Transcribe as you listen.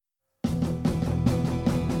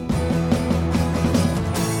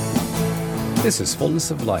This is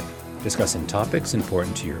Fullness of Life, discussing topics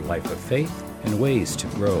important to your life of faith and ways to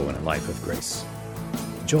grow in a life of grace.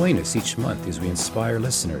 Join us each month as we inspire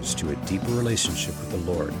listeners to a deeper relationship with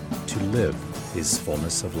the Lord to live His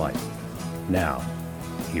fullness of life. Now,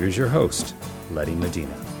 here's your host, Letty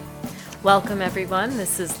Medina. Welcome, everyone.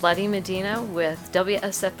 This is Letty Medina with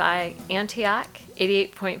WSFI Antioch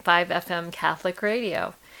 88.5 FM Catholic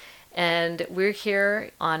Radio. And we're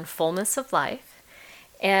here on Fullness of Life.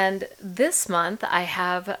 And this month, I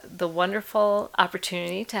have the wonderful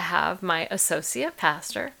opportunity to have my associate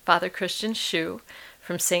pastor, Father Christian Schuh,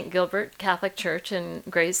 from St. Gilbert Catholic Church in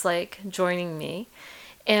Grays Lake, joining me.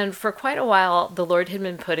 And for quite a while, the Lord had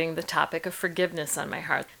been putting the topic of forgiveness on my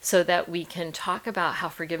heart so that we can talk about how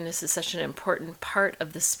forgiveness is such an important part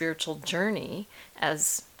of the spiritual journey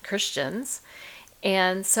as Christians.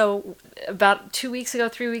 And so about 3 weeks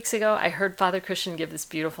ago, I heard Father Christian give this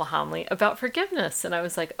beautiful homily about forgiveness. And I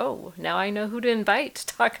was like, oh, now I know who to invite to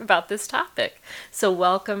talk about this topic. So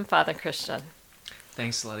welcome, Father Christian.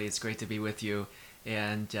 Thanks, Letty. It's great to be with you.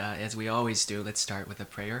 And as we always do, let's start with a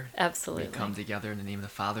prayer. Absolutely. We come together in the name of the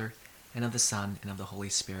Father, and of the Son, and of the Holy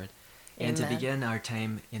Spirit. Amen. And to begin our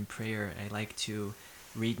time in prayer, I'd like to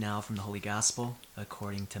read now from the Holy Gospel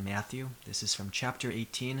according to Matthew. This is from chapter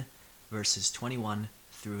 18, verses 21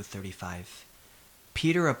 through 35.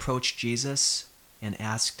 Peter approached Jesus and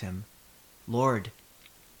asked him, "Lord,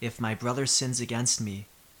 if my brother sins against me,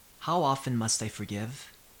 how often must I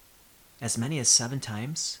forgive? As many as 7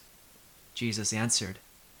 times?" Jesus answered,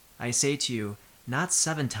 "I say to you, not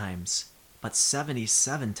 7 times, but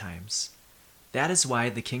 77 times. That is why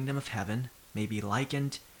the kingdom of heaven may be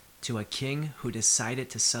likened to a king who decided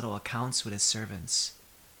to settle accounts with his servants.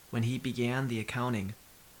 When he began the accounting,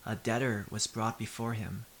 a debtor was brought before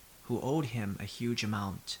him, who owed him a huge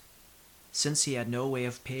amount. Since he had no way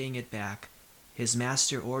of paying it back, his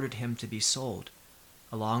master ordered him to be sold,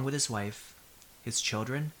 along with his wife, his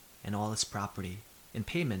children, and all his property, in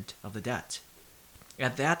payment of the debt.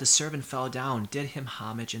 At that the servant fell down, did him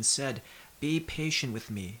homage, and said, 'Be patient with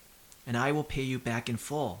me, and I will pay you back in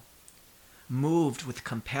full.' Moved with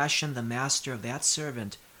compassion, the master of that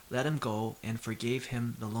servant let him go and forgave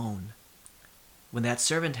him the loan. When that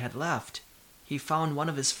servant had left, he found one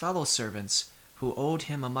of his fellow servants who owed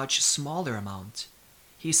him a much smaller amount.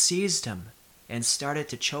 He seized him and started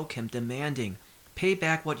to choke him, demanding, 'Pay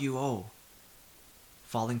back what you owe.'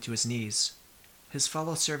 Falling to his knees, his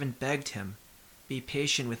fellow servant begged him, 'Be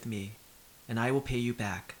patient with me, and I will pay you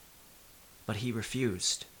back.' But he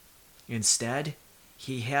refused. Instead,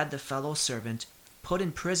 he had the fellow servant put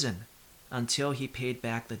in prison until he paid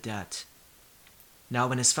back the debt. Now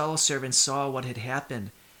when his fellow servants saw what had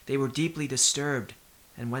happened, they were deeply disturbed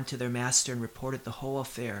and went to their master and reported the whole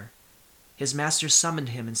affair. His master summoned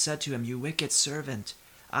him and said to him, 'You wicked servant,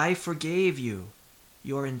 I forgave you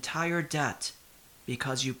your entire debt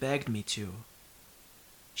because you begged me to.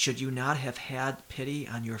 Should you not have had pity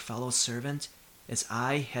on your fellow servant as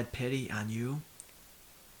I had pity on you?'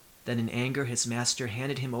 Then in anger his master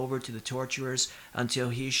handed him over to the torturers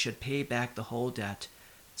until he should pay back the whole debt.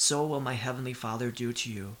 So will my heavenly Father do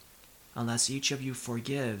to you, unless each of you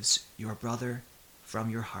forgives your brother from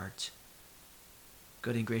your heart."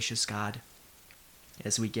 Good and gracious God,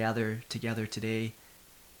 as we gather together today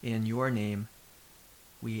in your name,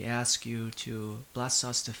 we ask you to bless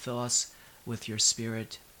us, to fill us with your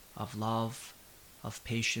spirit of love, of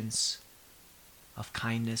patience, of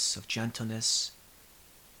kindness, of gentleness,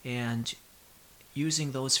 and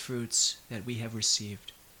using those fruits that we have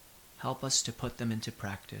received, help us to put them into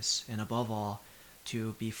practice, and above all,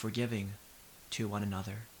 to be forgiving to one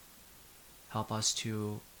another. Help us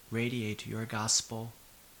to radiate your gospel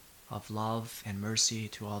of love and mercy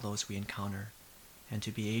to all those we encounter, and to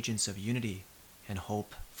be agents of unity and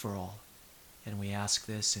hope for all. And we ask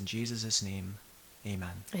this in Jesus' name,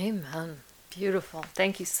 amen. Amen. Beautiful.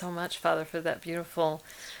 Thank you so much, Father, for that beautiful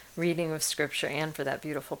reading of Scripture and for that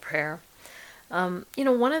beautiful prayer. One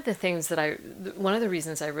of the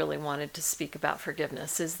reasons I really wanted to speak about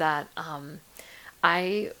forgiveness is that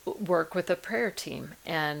I work with a prayer team,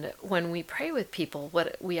 and when we pray with people,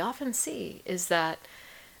 what we often see is that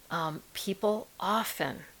people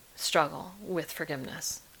often struggle with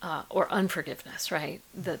forgiveness or unforgiveness, right?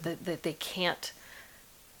 That they can't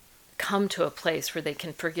come to a place where they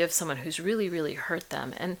can forgive someone who's really, really hurt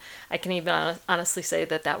them. And I can even honestly say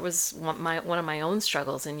that was one of my own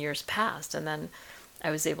struggles in years past. And then I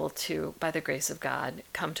was able to, by the grace of God,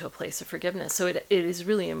 come to a place of forgiveness. So it is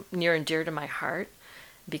really near and dear to my heart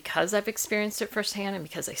because I've experienced it firsthand and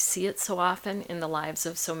because I see it so often in the lives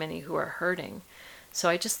of so many who are hurting. So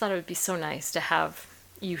I just thought it would be so nice to have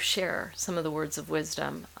you share some of the words of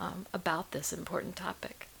wisdom about this important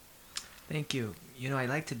topic. Thank you. I'd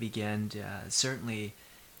like to begin certainly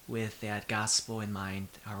with that gospel in mind,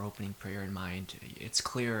 our opening prayer in mind. It's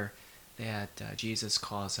clear that Jesus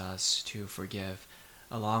calls us to forgive,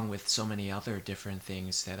 along with so many other different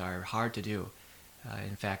things that are hard to do.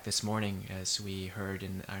 In fact, this morning, as we heard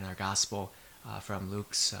in our gospel from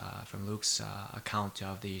Luke's account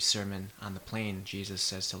of the Sermon on the Plain, Jesus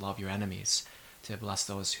says to love your enemies, to bless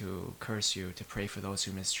those who curse you, to pray for those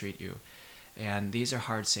who mistreat you. And these are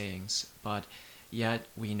hard sayings, but yet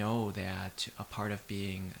we know that a part of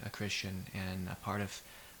being a Christian and a part of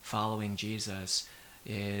following Jesus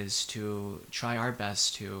is to try our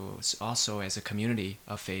best to also, as a community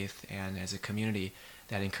of faith and as a community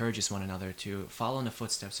that encourages one another, to follow in the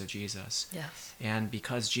footsteps of Jesus. Yes. And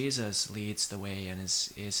because Jesus leads the way and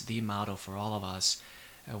is the model for all of us,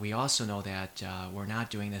 we also know that we're not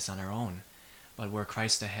doing this on our own, but where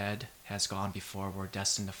Christ ahead has gone before, we're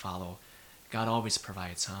destined to follow. God always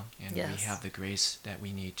provides, and yes. we have the grace that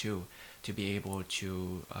we need to be able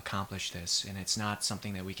to accomplish this. And it's not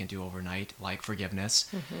something that we can do overnight, like forgiveness.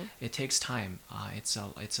 Mm-hmm. It takes time. It's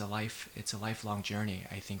a lifelong journey,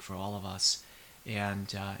 I think, for all of us, and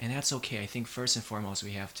that's okay. I think first and foremost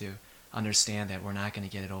we have to understand that we're not going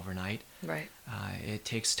to get it overnight. Right. It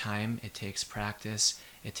takes time. It takes practice.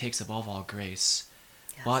 It takes, above all, grace.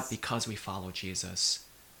 Yes. But because we follow Jesus,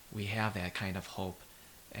 we have that kind of hope.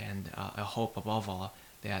 And a hope, above all,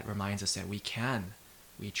 that reminds us that we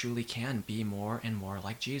truly can be more and more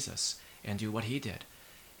like Jesus and do what he did.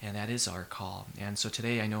 And that is our call. And so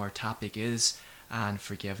today I know our topic is on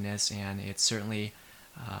forgiveness, and it's certainly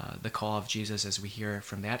the call of Jesus as we hear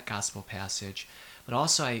from that gospel passage. But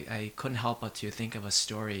also I couldn't help but to think of a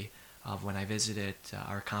story of when I visited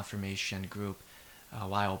our confirmation group a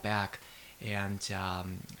while back. And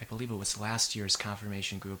I believe it was last year's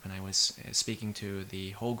confirmation group, and I was speaking to the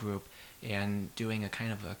whole group and doing a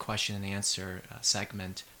kind of a question and answer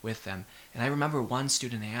segment with them. And I remember one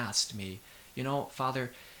student asked me, Father,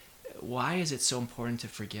 why is it so important to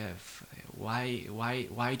forgive?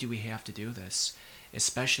 Why do we have to do this?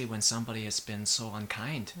 Especially when somebody has been so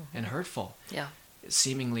unkind mm-hmm. and hurtful. Yeah.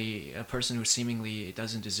 Seemingly, a person who seemingly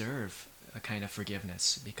doesn't deserve a kind of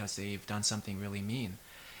forgiveness because they've done something really mean.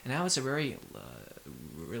 And that was a very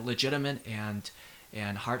legitimate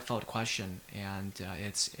and heartfelt question, and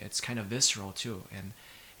it's kind of visceral too,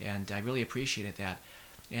 and I really appreciated that.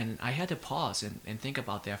 And I had to pause and think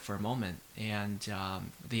about that for a moment. And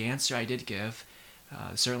the answer I did give,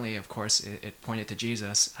 certainly, of course, it pointed to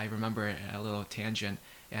Jesus. I remember a little tangent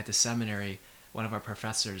at the seminary. One of our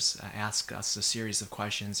professors asked us a series of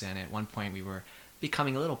questions, and at one point we were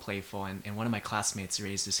becoming a little playful, and one of my classmates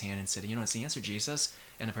raised his hand and said, is the answer Jesus?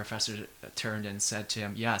 And the professor turned and said to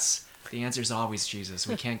him, yes, the answer is always Jesus.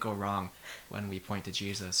 We can't go wrong when we point to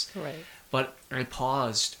Jesus. Right. But I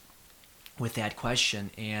paused with that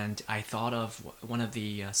question, and I thought of one of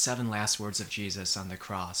the 7 last words of Jesus on the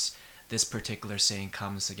cross. This particular saying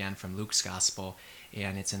comes again from Luke's Gospel,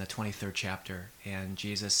 and it's in the 23rd chapter. And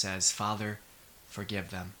Jesus says, Father,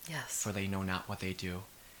 forgive them, yes, for they know not what they do.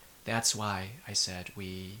 That's why I said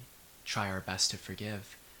we try our best to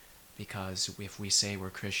forgive, because if we say we're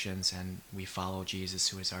Christians and we follow Jesus,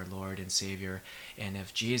 who is our Lord and Savior, and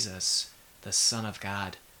if Jesus, the Son of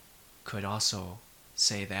God, could also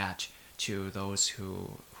say that to those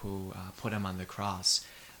who put him on the cross,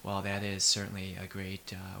 well, that is certainly a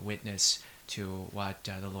great witness to what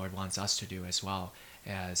the Lord wants us to do as well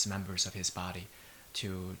as members of his body,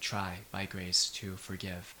 to try by grace to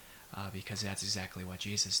forgive. Because that's exactly what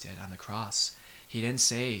Jesus did on the cross. He didn't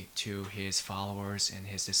say to his followers and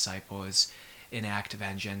his disciples, enact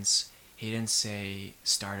vengeance. He didn't say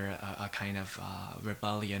start a kind of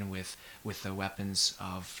rebellion with the weapons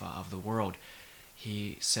of the world.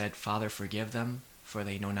 He said, Father, forgive them, for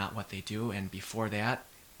they know not what they do. And before that,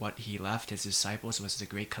 what he left his disciples was the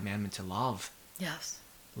great commandment to love. Yes.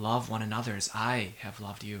 Love one another as I have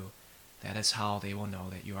loved you. That is how they will know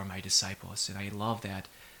that you are my disciples. And I love that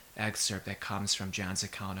excerpt that comes from John's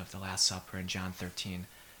account of the Last Supper in John 13.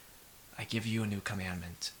 I give you a new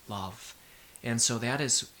commandment, love. And so that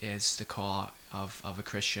is the call of a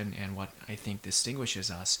Christian, and what I think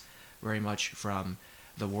distinguishes us very much from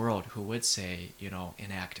the world, who would say,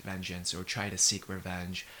 enact vengeance or try to seek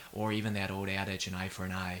revenge, or even that old adage, an eye for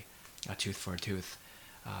an eye, a tooth for a tooth.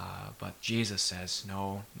 But Jesus says,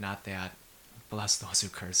 no, not that. Bless those who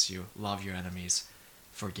curse you. Love your enemies.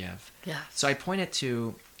 Forgive. Yeah. So I pointed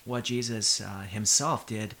to what Jesus himself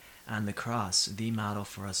did on the cross, the model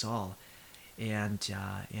for us all. And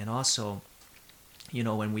also,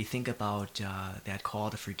 when we think about that call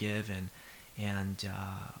to forgive And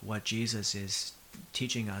what Jesus is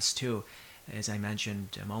teaching us too, as I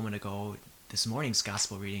mentioned a moment ago, this morning's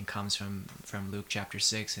gospel reading comes from Luke chapter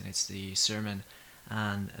 6, and it's the Sermon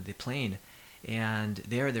on the Plain. And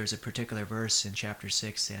there's a particular verse in chapter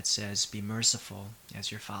 6 that says, "Be merciful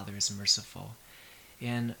as your Father is merciful."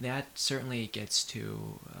 And that certainly gets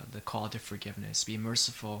to the call to forgiveness. Be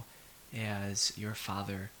merciful as your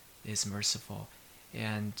Father is merciful.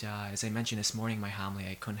 And as I mentioned this morning in my homily,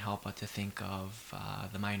 I couldn't help but to think of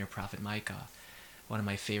the minor prophet Micah. One of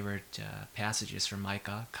my favorite passages from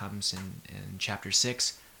Micah comes in chapter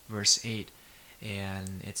 6, verse 8.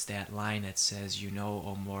 And it's that line that says, "You know,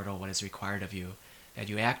 O mortal, what is required of you, that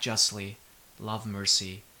you act justly, love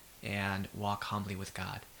mercy, and walk humbly with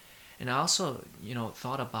God." And I also,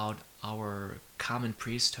 thought about our common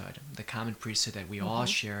priesthood, the common priesthood that we all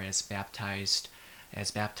share as baptized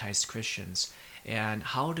Christians. And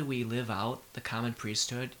how do we live out the common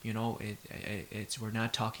priesthood? We're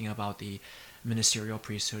not talking about the ministerial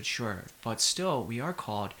priesthood, sure, but still we are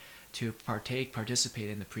called to participate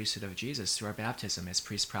in the priesthood of Jesus through our baptism as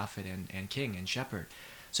priest, prophet, and king and shepherd.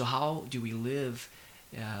 So how do we live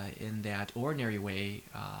in that ordinary way,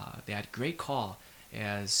 that great call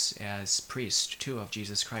as priest too of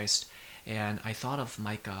Jesus Christ? And I thought of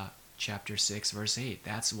Micah chapter 6, verse 8.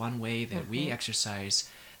 That's one way that we exercise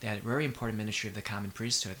that very important ministry of the common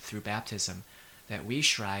priesthood through baptism, that we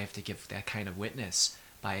strive to give that kind of witness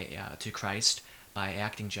to Christ by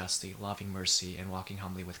acting justly, loving mercy, and walking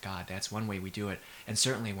humbly with God. That's one way we do it. And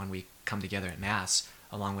certainly when we come together at Mass,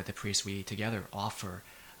 along with the priest, we together offer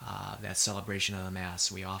that celebration of the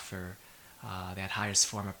Mass. We offer that highest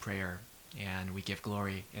form of prayer, and we give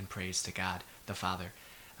glory and praise to God, the Father,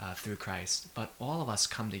 through Christ. But all of us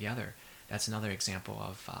come together. That's another example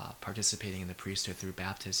of participating in the priesthood through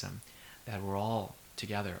baptism, that we're all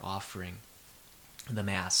together offering the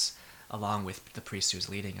Mass along with the priest who's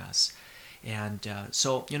leading us. And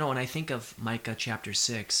so, when I think of Micah chapter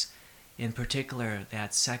 6, in particular,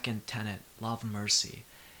 that second tenet, love mercy,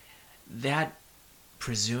 that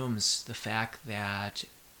presumes the fact that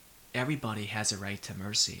everybody has a right to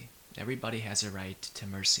mercy. Everybody has a right to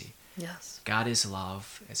mercy. Yes. God is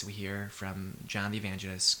love, as we hear from John the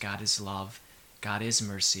Evangelist. God is love, God is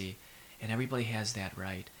mercy, and everybody has that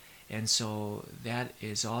right. And so that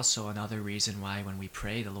is also another reason why when we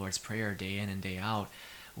pray the Lord's Prayer day in and day out,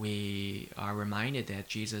 we are reminded that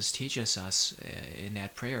Jesus teaches us in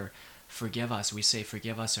that prayer, forgive us. We say,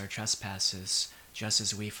 forgive us our trespasses, just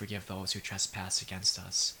as we forgive those who trespass against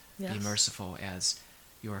us. Yes. Be merciful as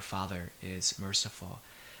your Father is merciful.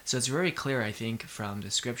 So it's very clear, I think, from the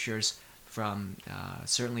scriptures, from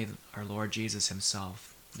certainly our Lord Jesus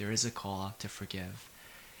himself, there is a call to forgive.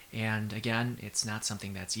 And again, it's not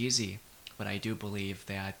something that's easy, but I do believe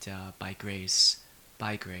that by grace,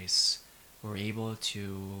 we're able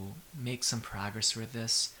to make some progress with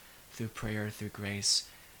this through prayer, through grace,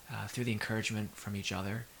 through the encouragement from each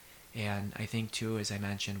other. And I think too, as I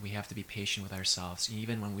mentioned, we have to be patient with ourselves.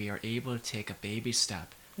 Even when we are able to take a baby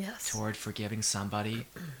step toward forgiving somebody,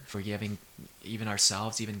 forgiving even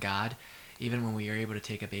ourselves, even God, even when we are able to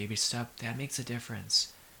take a baby step, that makes a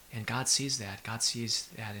difference. And God sees that. God sees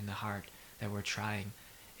that in the heart that we're trying.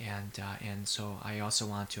 And so I also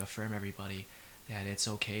want to affirm everybody that it's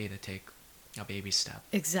okay to take a baby step.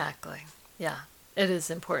 Exactly. Yeah. It is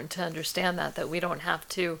important to understand that we don't have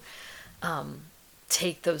to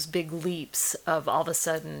take those big leaps of all of a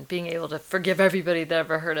sudden being able to forgive everybody that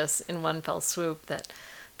ever hurt us in one fell swoop, that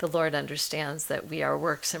the Lord understands that we are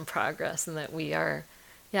works in progress and that we are,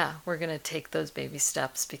 we're going to take those baby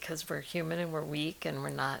steps because we're human and we're weak and we're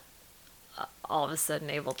not all of a sudden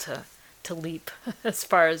able to leap as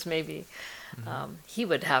far as maybe he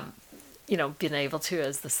would have, been able to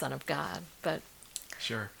as the Son of God. But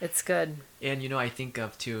sure, it's good. And I think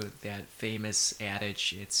of too that famous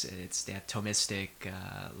adage. It's that Thomistic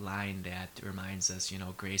line that reminds us,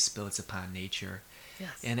 grace builds upon nature. Yes.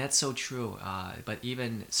 And that's so true. But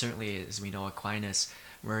even certainly, as we know, Aquinas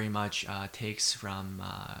very much takes from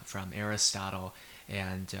Aristotle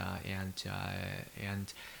and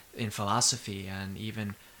in philosophy, and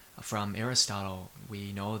even from Aristotle,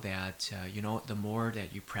 we know that the more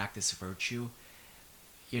that you practice virtue,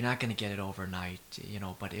 you're not going to get it overnight.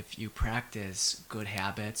 But if you practice good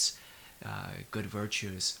habits, good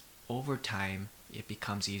virtues, over time it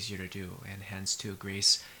becomes easier to do, and hence too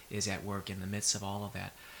grace is at work in the midst of all of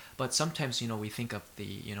that. But sometimes we think of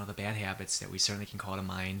the bad habits that we certainly can call to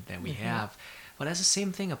mind that we have, but as the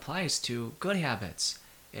same thing applies to good habits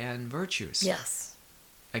and virtues. Yes.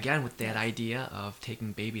 Again, with that idea of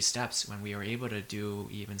taking baby steps, when we are able to do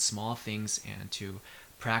even small things and to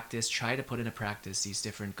try to put into practice these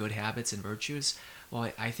different good habits and virtues,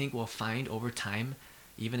 well, I think we'll find over time,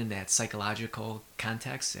 even in that psychological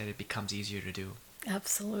context, that it becomes easier to do.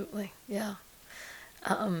 Absolutely, yeah.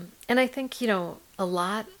 And I think, a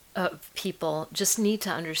lot of people just need to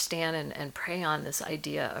understand and pray on this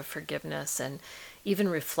idea of forgiveness, and even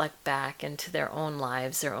reflect back into their own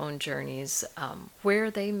lives, their own journeys,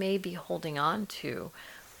 where they may be holding on to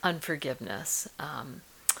unforgiveness,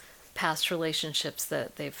 past relationships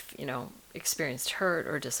that they've, experienced hurt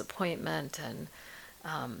or disappointment, and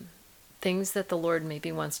things that the Lord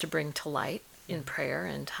maybe wants to bring to light in prayer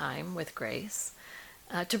and time with grace,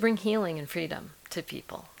 to bring healing and freedom to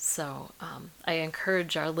people. So I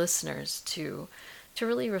encourage our listeners to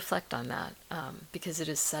really reflect on that, because it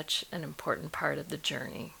is such an important part of the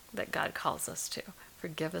journey that God calls us to.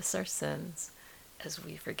 Forgive us our sins as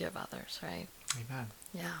we forgive others, right? Amen.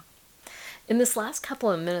 Yeah. In this last couple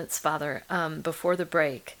of minutes, Father, before the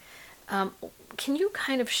break, can you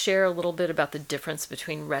kind of share a little bit about the difference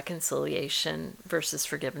between reconciliation versus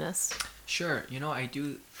forgiveness? Sure. I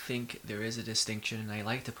do think there is a distinction, and I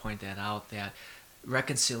like to point that out, that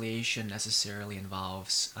reconciliation necessarily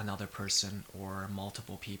involves another person or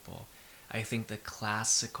multiple people. I think the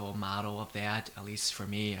classical model of that, at least for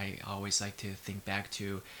me, I always like to think back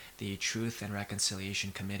to the Truth and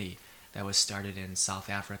Reconciliation Committee that was started in South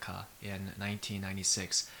Africa in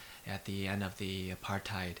 1996 at the end of the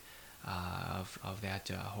apartheid, of that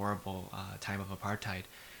horrible time of apartheid.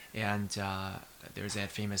 And there's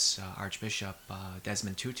that famous Archbishop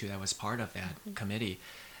Desmond Tutu that was part of that committee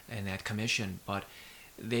and that commission, but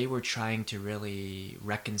they were trying to really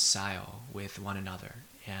reconcile with one another,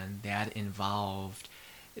 and that involved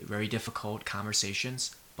very difficult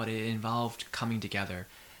conversations, but it involved coming together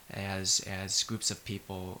as groups of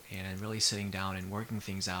people and really sitting down and working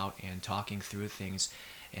things out and talking through things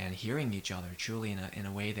and hearing each other truly in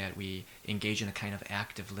a way that we engage in a kind of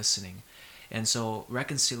active listening. And so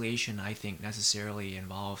reconciliation, I think, necessarily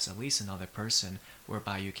involves at least another person,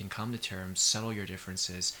 whereby you can come to terms, settle your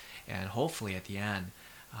differences, and hopefully at the end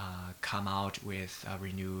come out with a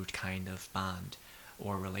renewed kind of bond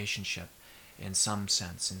or relationship in some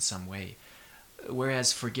sense, in some way.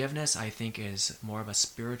 Whereas forgiveness, I think, is more of a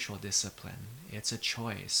spiritual discipline. It's a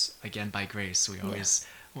choice. Again, by grace, we always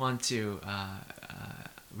want to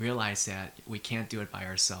realize that we can't do it by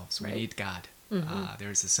ourselves. We need God.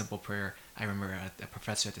 There's a simple prayer I remember a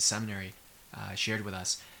professor at the seminary shared with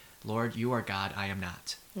us: Lord, you are God, I am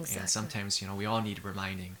not. Exactly. And sometimes, we all need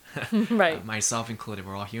reminding, right? Myself included,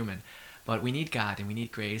 we're all human. But we need God and we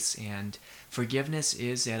need grace, and forgiveness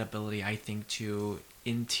is that ability, I think, to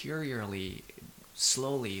interiorly,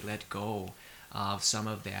 slowly let go of some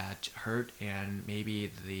of that hurt and maybe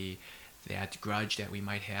that grudge that we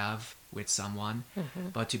might have with someone,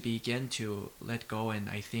 but to begin to let go. And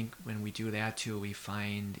I think when we do that too, we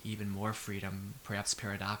find even more freedom, perhaps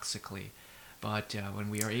paradoxically. But when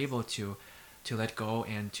we are able to let go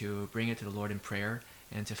and to bring it to the Lord in prayer,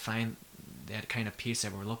 and to find that kind of peace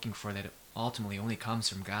that we're looking for, that ultimately only comes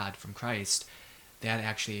from God, from Christ, that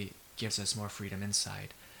actually gives us more freedom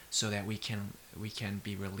inside, so that we can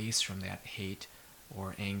be released from that hate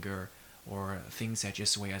or anger or things that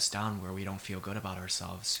just weigh us down, where we don't feel good about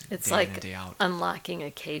ourselves. It's day like in and day out. Unlocking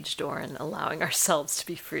a cage door and allowing ourselves to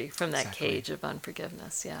be free from that cage of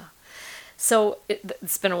unforgiveness. Yeah. So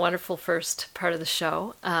it's been a wonderful first part of the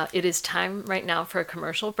show. It is time right now for a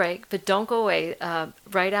commercial break, but don't go away.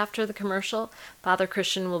 Right after the commercial, Father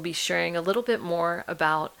Christian will be sharing a little bit more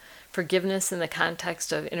about forgiveness in the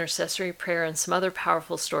context of intercessory prayer and some other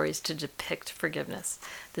powerful stories to depict forgiveness.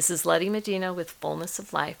 This is Letty Medina with Fullness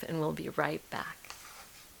of Life, and we'll be right back.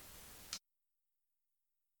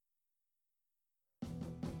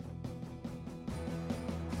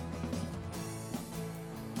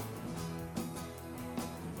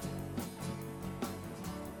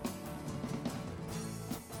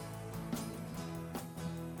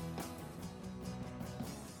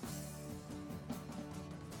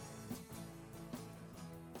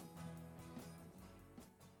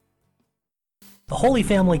 The Holy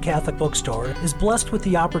Family Catholic Bookstore is blessed with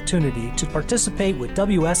the opportunity to participate with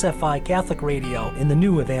WSFI Catholic Radio in the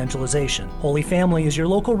new evangelization. Holy Family is your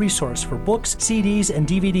local resource for books, CDs, and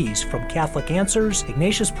DVDs from Catholic Answers,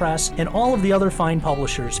 Ignatius Press, and all of the other fine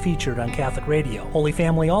publishers featured on Catholic Radio. Holy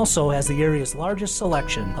Family also has the area's largest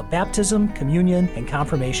selection of baptism, communion, and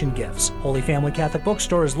confirmation gifts. Holy Family Catholic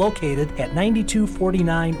Bookstore is located at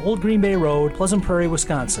 9249 Old Green Bay Road, Pleasant Prairie,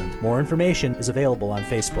 Wisconsin. More information is available on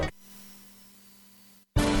Facebook.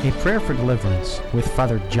 A prayer for deliverance with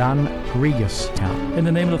Father John Regas. In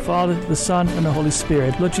the name of the Father, the Son, and the Holy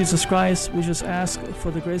Spirit. Lord Jesus Christ, we just ask for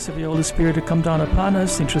the grace of your Holy Spirit to come down upon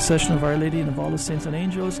us, the intercession of Our Lady and of all the saints and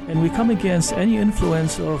angels, and we come against any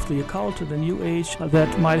influence of the occult or the New Age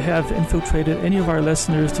that might have infiltrated any of our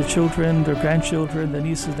listeners, their children, their grandchildren, their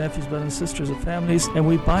nieces, nephews, brothers and sisters, and families, and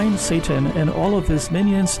we bind Satan and all of his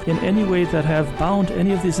minions in any way that have bound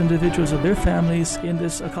any of these individuals or their families in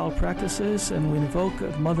this occult practices, and we invoke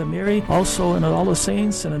Mother Mary, also and all the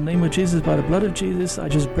saints, in the name of Jesus, by the blood of Jesus, I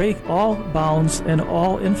just break all bounds and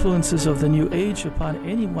all influences of the New Age upon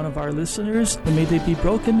any one of our listeners, and may they be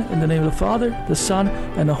broken in the name of the Father, the Son,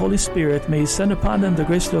 and the Holy Spirit. May He send upon them the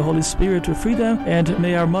grace of the Holy Spirit to free them, and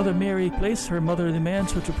may our Mother Mary place her motherly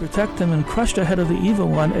mantle to protect them and crush the head of the evil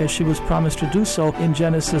one, as she was promised to do so in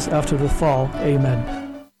Genesis after the fall. Amen.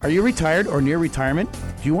 Are you retired or near retirement?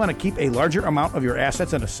 Do you want to keep a larger amount of your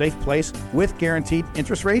assets in a safe place with guaranteed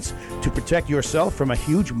interest rates to protect yourself from a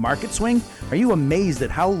huge market swing? Are you amazed at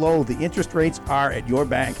how low the interest rates are at your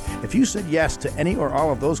bank? If you said yes to any or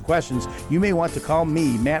all of those questions, you may want to call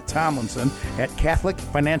me, Matt Tomlinson, at Catholic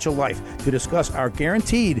Financial Life to discuss our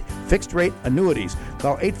guaranteed fixed rate annuities.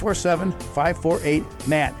 Call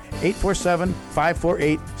 847-548-MATT,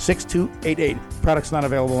 847-548-6288. Products not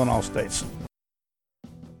available in all states.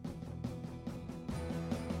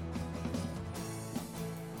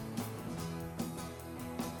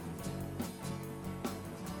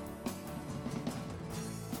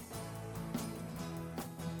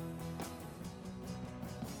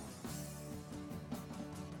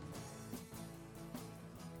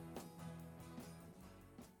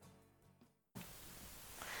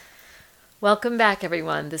 Welcome back,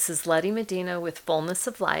 everyone. This is Letty Medina with Fullness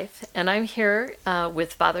of Life, and I'm here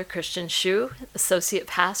with Father Christian Schuh, Associate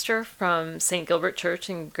Pastor from St. Gilbert Church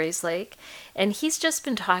in Grays Lake, and he's just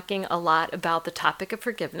been talking a lot about the topic of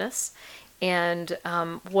forgiveness and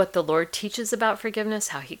what the Lord teaches about forgiveness,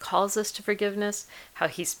 how He calls us to forgiveness, how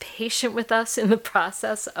He's patient with us in the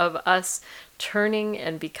process of us turning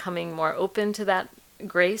and becoming more open to that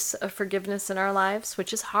grace of forgiveness in our lives,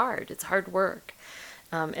 which is hard. It's hard work.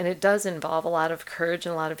 And it does involve a lot of courage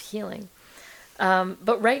and a lot of healing.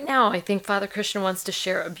 But right now, I think Father Christian wants to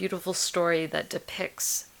share a beautiful story that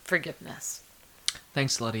depicts forgiveness.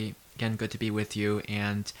 Thanks, Letty. Again, good to be with you.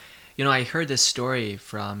 And, I heard this story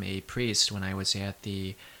from a priest when I was at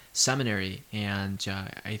the seminary, and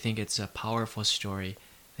I think it's a powerful story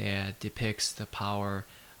that depicts the power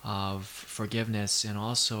of forgiveness and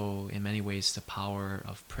also, in many ways, the power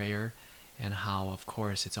of prayer, and how, of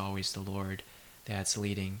course, it's always the Lord that's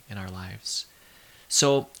leading in our lives.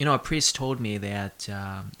 So, a priest told me that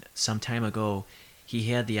some time ago he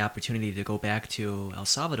had the opportunity to go back to El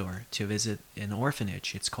Salvador to visit an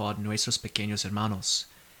orphanage. It's called Nuestros Pequeños Hermanos.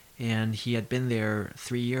 And he had been there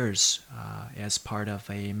 3 years as part of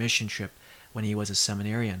a mission trip when he was a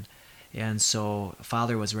seminarian. And so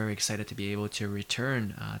Father was very excited to be able to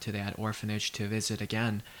return to that orphanage to visit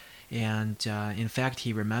again. And in fact,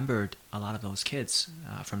 he remembered a lot of those kids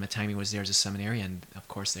from the time he was there as a seminarian. Of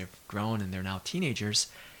course, they've grown and they're now teenagers.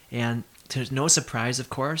 And to no surprise, of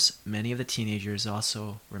course, many of the teenagers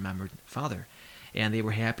also remembered Father. And they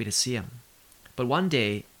were happy to see him. But one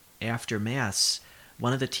day, after Mass,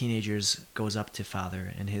 one of the teenagers goes up to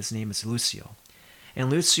Father, and his name is Lucio. And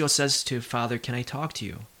Lucio says to Father, "Can I talk to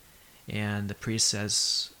you?" And the priest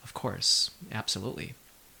says, "Of course, absolutely."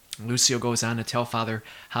 Lucio goes on to tell Father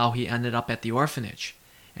how he ended up at the orphanage.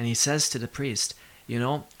 And he says to the priest,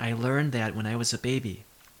 "I learned that when I was a baby,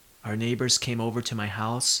 our neighbors came over to my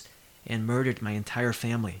house and murdered my entire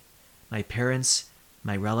family, my parents,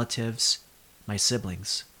 my relatives, my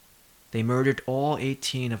siblings. They murdered all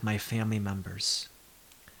 18 of my family members.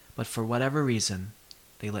 But for whatever reason,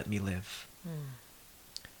 they let me live."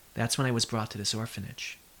 That's when I was brought to this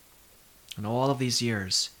orphanage. And all of these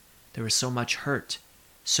years, there was so much hurt,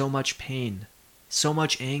 so much pain, so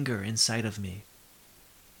much anger inside of me.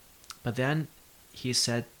 But then he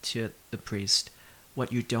said to the priest,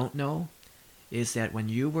 "What you don't know is that when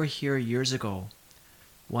you were here years ago,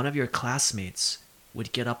 one of your classmates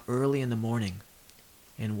would get up early in the morning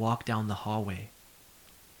and walk down the hallway.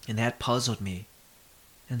 And that puzzled me.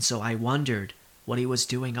 And so I wondered what he was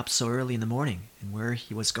doing up so early in the morning and where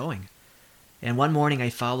he was going. And one morning I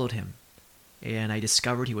followed him, and I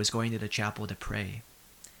discovered he was going to the chapel to pray.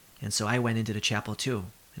 And so I went into the chapel too,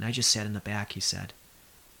 and I just sat in the back," he said.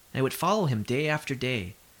 And I would follow him day after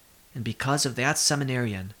day, and because of that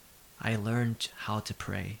seminarian, I learned how to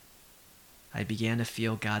pray. I began to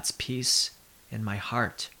feel God's peace in my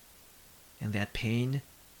heart, and that pain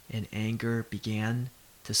and anger began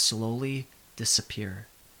to slowly disappear.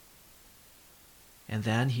 And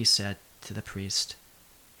then he said to the priest,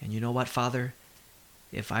 "And you know what, Father?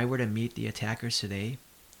 If I were to meet the attackers today,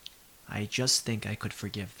 I just think I could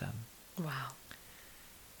forgive them." Wow.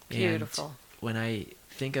 Beautiful. And when I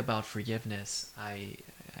think about forgiveness, I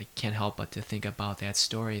can't help but to think about that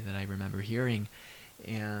story that I remember hearing.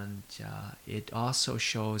 And it also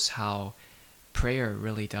shows how prayer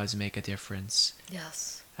really does make a difference.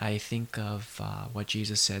 Yes. I think of what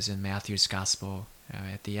Jesus says in Matthew's Gospel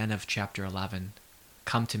at the end of chapter 11.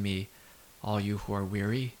 "Come to me, all you who are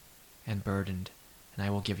weary and burdened, and I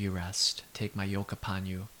will give you rest. Take my yoke upon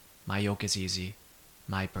you. My yoke is easy.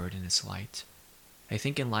 My burden is light." I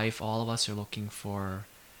think in life, all of us are looking for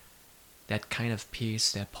that kind of peace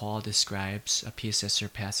that Paul describes, a peace that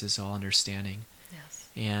surpasses all understanding. Yes.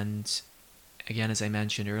 And again, as I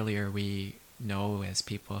mentioned earlier, we know as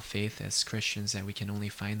people of faith, as Christians, that we can only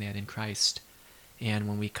find that in Christ. And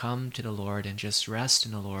when we come to the Lord and just rest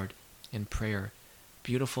in the Lord in prayer,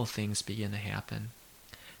 beautiful things begin to happen.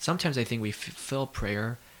 Sometimes I think we fill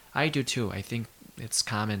prayer. I do too. I think it's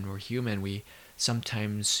common. We're human. We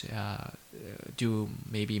sometimes do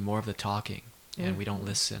maybe more of the talking, and we don't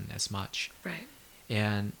listen as much. Right.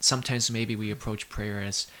 And sometimes maybe we approach prayer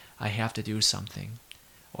as, I have to do something,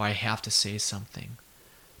 or I have to say something.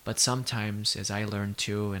 But sometimes, as I learned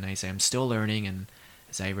too, and as I'm still learning, and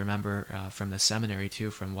as I remember from the seminary too,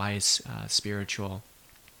 from wise spiritual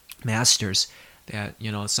masters, that,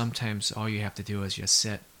 sometimes all you have to do is just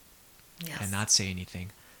sit and not say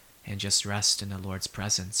anything, and just rest in the Lord's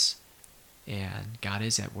presence. And God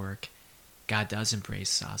is at work. God does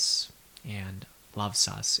embrace us and loves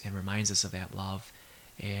us and reminds us of that love,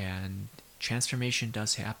 and transformation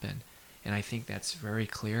does happen. And I think that's very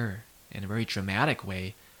clear in a very dramatic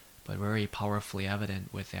way, but very powerfully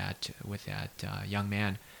evident with that young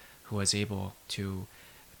man who was able to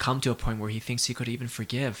come to a point where he thinks he could even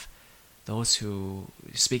forgive those who,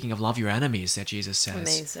 speaking of love your enemies, that Jesus says.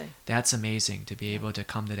 Amazing. That's amazing to be able to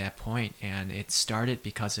come to that point. And it started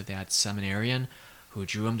because of that seminarian who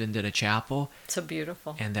drew him into the chapel. So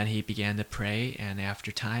beautiful. And then he began to pray, and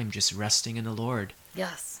after time, just resting in the Lord.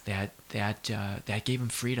 Yes. That gave him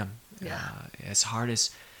freedom. Yeah. As hard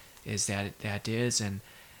as that is, and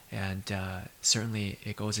certainly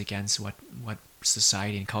it goes against what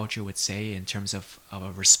society and culture would say in terms of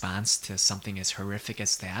a response to something as horrific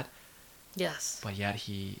as that. Yes. But yet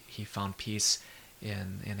he found peace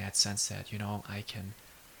in that sense that, I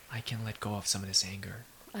can let go of some of this anger.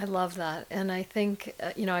 I love that. And I think,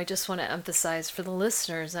 I just want to emphasize for the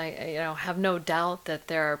listeners, I have no doubt that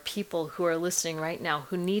there are people who are listening right now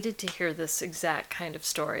who needed to hear this exact kind of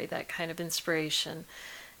story, that kind of inspiration,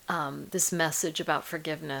 this message about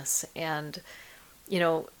forgiveness. And,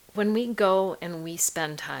 when we go and we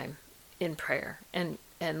spend time in prayer, and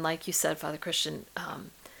like you said, Father Christian,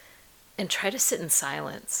 and try to sit in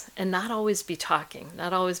silence and not always be talking,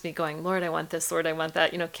 not always be going, Lord, I want this, Lord, I want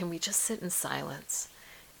that. Can we just sit in silence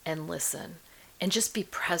and listen and just be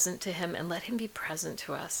present to him and let him be present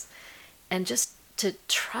to us, and just to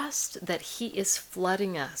trust that he is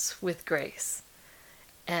flooding us with grace,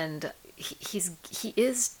 and he's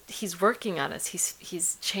working on us.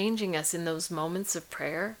 He's changing us in those moments of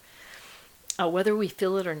prayer, whether we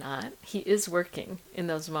feel it or not. He is working in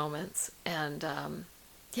those moments, and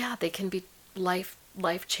they can be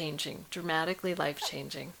life-changing, dramatically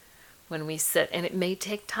life-changing when we sit. And it may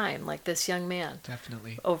take time, like this young man.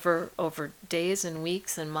 Definitely. Over days and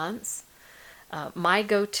weeks and months. My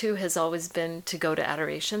go-to has always been to go to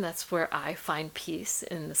adoration. That's where I find peace,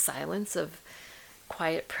 in the silence of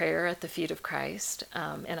quiet prayer at the feet of Christ.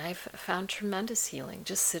 And I've found tremendous healing,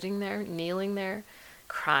 just sitting there, kneeling there,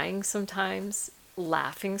 crying sometimes,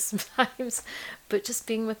 laughing sometimes, but just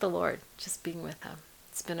being with the Lord, just being with him.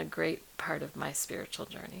 It's been a great part of my spiritual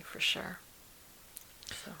journey, for sure.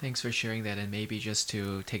 So. Thanks for sharing that. And maybe just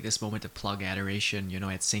to take this moment to plug adoration,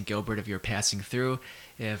 at St. Gilbert, if you're passing through,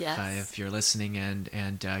 if you're listening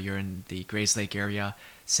and you're in the Grayslake area,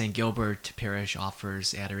 St. Gilbert Parish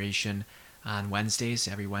offers adoration on Wednesdays,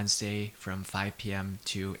 every Wednesday from 5 p.m.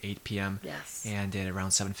 to 8 p.m. Yes. And at around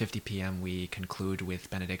 7:50 p.m. we conclude with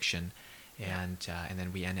benediction, and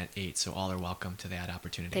then we end at 8. So all are welcome to that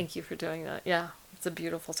opportunity. Thank you for doing that. Yeah, it's a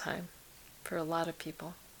beautiful time for a lot of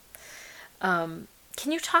people.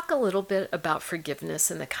 Can you talk a little bit about forgiveness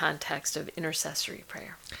in the context of intercessory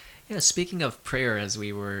prayer? Yeah, speaking of prayer, as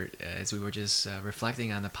we were just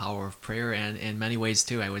reflecting on the power of prayer, and in many ways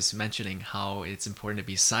too, I was mentioning how it's important to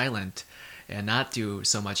be silent and not do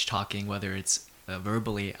so much talking, whether it's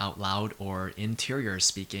verbally out loud or interior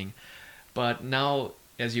speaking. But now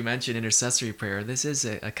as you mentioned, intercessory prayer, this is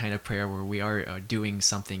a kind of prayer where we are doing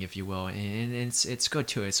something, if you will, and it's good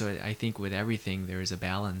too. So I think with everything there is a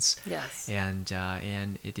balance. Yes. And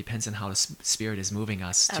it depends on how the Spirit is moving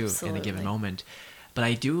us too in a given Absolutely. moment. But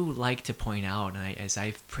I do like to point out, and as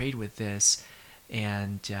I've prayed with this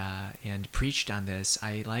and preached on this,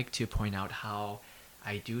 I like to point out how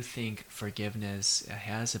I do think forgiveness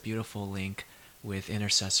has a beautiful link with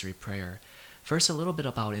intercessory prayer. First, a little bit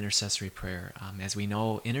about intercessory prayer. As we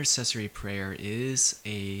know, intercessory prayer is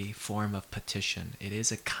a form of petition. It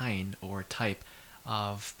is a kind or type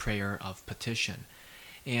of prayer of petition.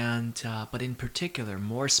 And but in particular,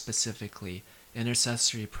 more specifically,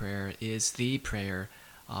 intercessory prayer is the prayer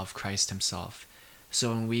of Christ himself.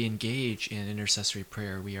 So when we engage in intercessory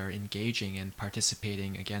prayer, we are engaging and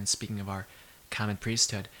participating, again, speaking of our common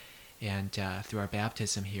priesthood, and through our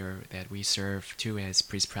baptism here that we serve too as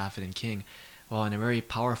priest, prophet, and king. Well, in a very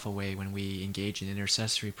powerful way, when we engage in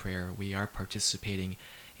intercessory prayer, we are participating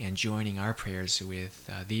and joining our prayers with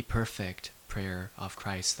the perfect prayer of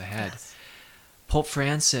Christ, the head. Yes. Pope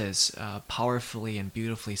Francis powerfully and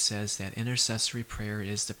beautifully says that intercessory prayer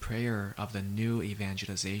is the prayer of the new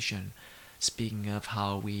evangelization, speaking of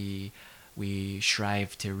how we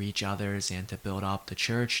strive to reach others and to build up the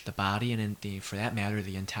church, the body, and for that matter,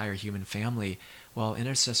 the entire human family. Well,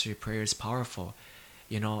 intercessory prayer is powerful.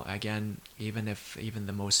 You know, again, even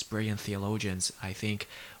the most brilliant theologians, I think,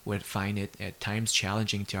 would find it at times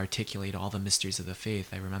challenging to articulate all the mysteries of the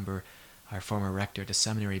faith. I remember our former rector at the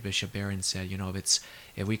seminary, Bishop Barron, said, you know,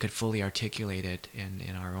 if we could fully articulate it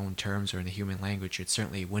in our own terms or in the human language, it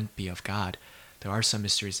certainly wouldn't be of God. There are some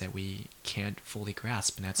mysteries that we can't fully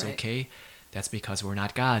grasp, and that's Right. okay. That's because we're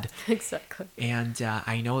not God. Exactly. And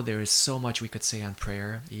I know there is so much we could say on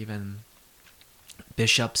prayer. Even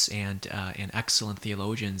bishops and excellent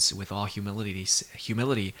theologians, with all humility,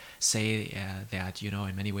 say that, you know,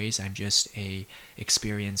 in many ways I'm just a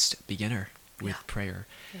experienced beginner with prayer.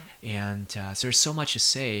 And so there's so much to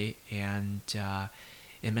say, and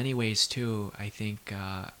in many ways too, I think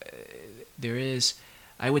there is,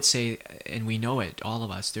 I would say, and we know it, all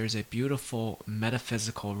of us, there's a beautiful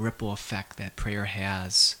metaphysical ripple effect that prayer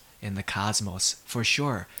has in the cosmos, for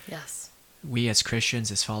sure. Yes. We as Christians,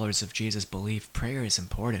 as followers of Jesus, believe prayer is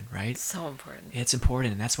important, right? So important. It's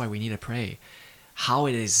important, and that's why we need to pray. How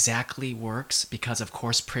it exactly works, because of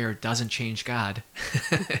course prayer doesn't change God.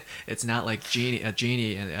 It's not like a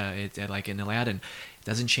genie, like in Aladdin. It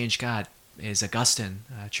doesn't change God. As Augustine,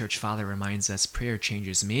 church father, reminds us, prayer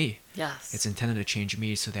changes me. Yes. It's intended to change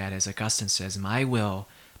me so that, as Augustine says, my will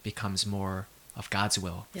becomes more of God's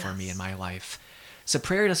will for me in my life. So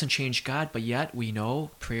prayer doesn't change God, but yet we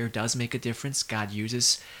know prayer does make a difference. God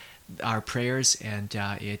uses our prayers, and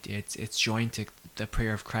it's joined to the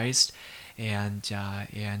prayer of Christ, and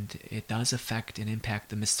it does affect and impact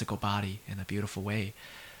the mystical body in a beautiful way.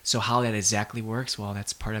 So how that exactly works, well,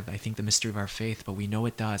 that's part of, I think, the mystery of our faith, but we know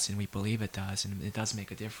it does, and we believe it does, and it does make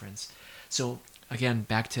a difference. So again,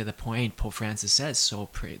 back to the point Pope Francis says, so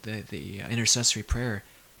the intercessory prayer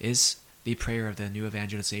is the prayer of the new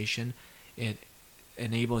evangelization. It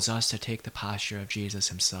enables us to take the posture of Jesus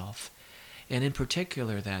himself. And in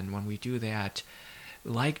particular then, when we do that,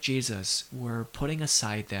 like Jesus, we're putting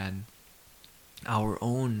aside then our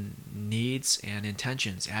own needs and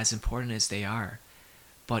intentions, as important as they are,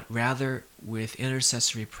 but rather with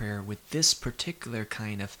intercessory prayer, with this particular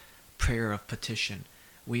kind of prayer of petition,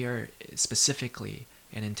 we are specifically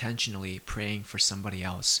and intentionally praying for somebody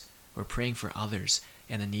else. We're praying for others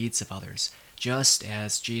and the needs of others, just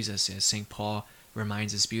as Jesus, as St. Paul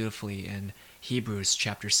reminds us beautifully in Hebrews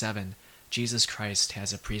chapter 7, Jesus Christ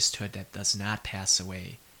has a priesthood that does not pass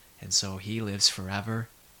away, and so he lives forever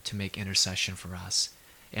to make intercession for us.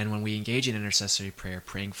 And when we engage in intercessory prayer,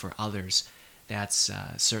 praying for others, that's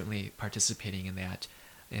certainly participating in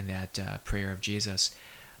that prayer of Jesus.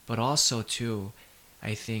 But also, too,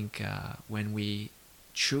 I think when we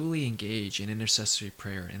truly engage in intercessory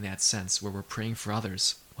prayer in that sense, where we're praying for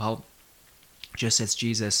others, well, just as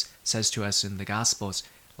Jesus says to us in the Gospels,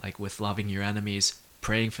 like with loving your enemies,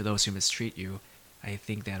 praying for those who mistreat you, I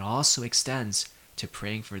think that also extends to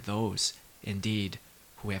praying for those, indeed,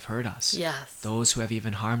 who have hurt us. Yes. Those who have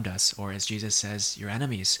even harmed us, or as Jesus says, your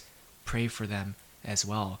enemies, pray for them as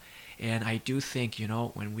well. And I do think, you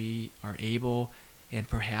know, when we are able, and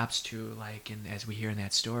perhaps to, like, as we hear in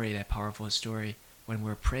that story, that powerful story, when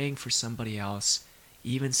we're praying for somebody else,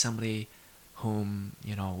 even somebody whom,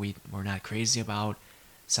 you know, we're not crazy about,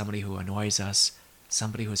 somebody who annoys us,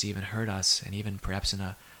 somebody who's even hurt us, and even perhaps in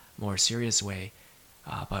a more serious way,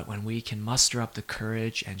 but when we can muster up the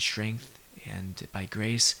courage and strength, and by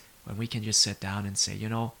grace, when we can just sit down and say, you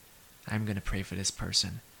know, I'm going to pray for this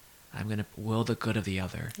person. I'm going to will the good of the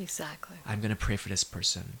other. Exactly. I'm going to pray for this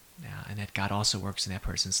person. And that God also works in that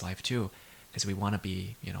person's life too, because we want to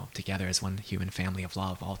be, together as one human family of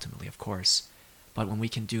love, ultimately, of course. But when we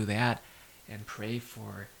can do that and pray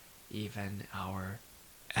for even our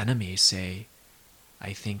enemies, say,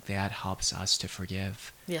 I think that helps us to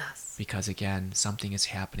forgive. Yes. Because again, something is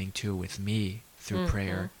happening too with me through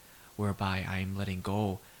prayer, whereby I'm letting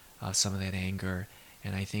go of some of that anger.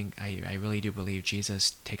 And I think, I really do believe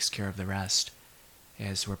Jesus takes care of the rest.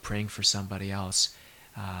 As we're praying for somebody else,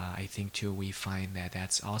 I think too we find that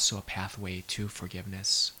that's also a pathway to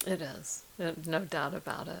forgiveness. It is. No doubt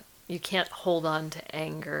about it. You can't hold on to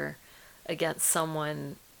anger against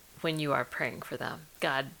someone when you are praying for them.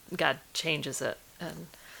 God changes it. And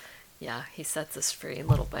yeah, he sets us free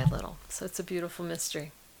little by little. So it's a beautiful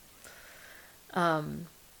mystery.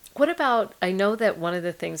 What about, I know that one of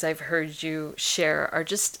the things I've heard you share are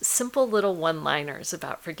just simple little one-liners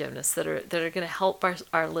about forgiveness that are going to help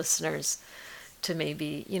our listeners to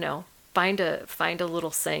maybe, find a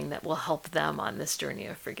little saying that will help them on this journey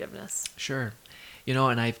of forgiveness. Sure.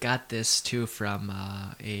 And I've got this too from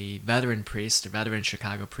a veteran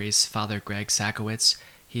Chicago priest, Father Greg Sakowicz.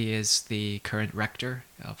 He is the current rector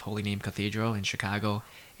of Holy Name Cathedral in Chicago,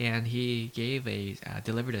 and he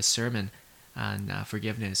delivered a sermon on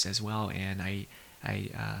forgiveness as well, and I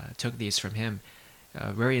took these from him.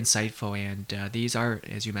 Very insightful, and these are,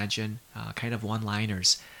 as you mentioned, kind of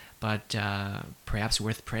one-liners, but perhaps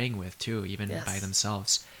worth praying with too, even by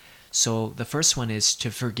themselves. So the first one is, to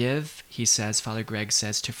forgive, Father Greg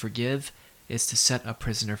says, to forgive is to set a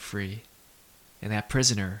prisoner free, and that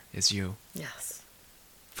prisoner is you. Yes.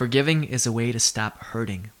 Forgiving is a way to stop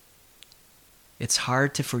hurting. It's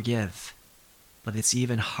hard to forgive, but it's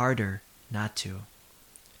even harder not to.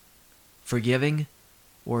 Forgiving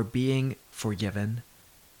or being forgiven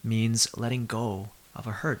means letting go of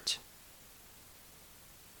a hurt.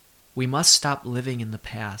 We must stop living in the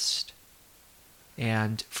past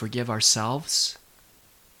and forgive ourselves,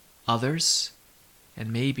 others,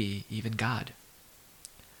 and maybe even God.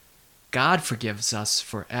 God forgives us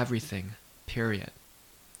for everything, period.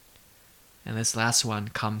 And this last one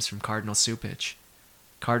comes from Cardinal Cupich.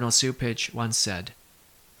 Cardinal Cupich once said,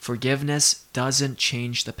 "Forgiveness doesn't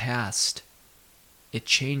change the past. It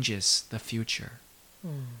changes the future."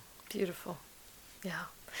 Beautiful. Yeah.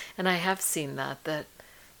 And I have seen that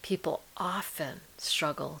people often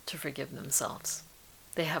struggle to forgive themselves.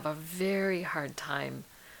 They have a very hard time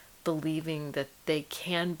believing that they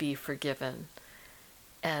can be forgiven.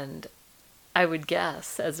 And I would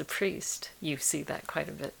guess, as a priest, you see that quite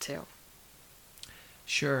a bit too.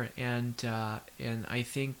 Sure, and I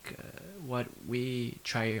think what we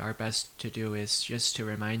try our best to do is just to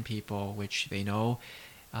remind people, which they know,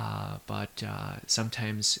 but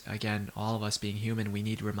sometimes, again, all of us being human, we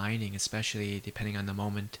need reminding, especially depending on the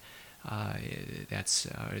moment that's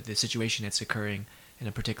the situation that's occurring in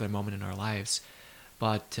a particular moment in our lives.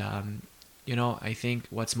 But I think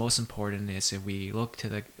what's most important is, if we look to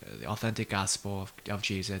the authentic gospel of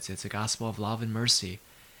Jesus, it's a gospel of love and mercy.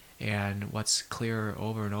 And what's clear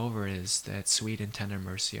over and over is that sweet and tender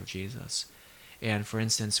mercy of Jesus. And for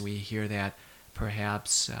instance, we hear that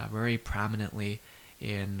perhaps very prominently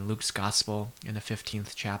in Luke's Gospel in the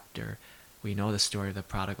 15th chapter. We know the story of the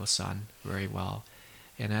prodigal son very well.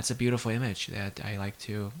 And that's a beautiful image that I like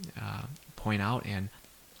to point out. And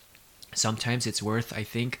sometimes it's worth, I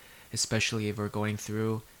think, especially if we're going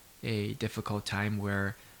through a difficult time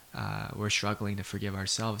where we're struggling to forgive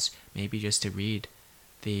ourselves, maybe just to read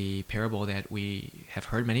the parable that we have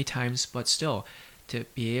heard many times, but still to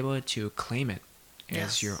be able to claim it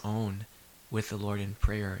as your own with the Lord in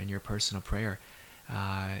prayer, in your personal prayer.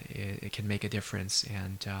 It can make a difference,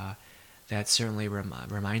 and that certainly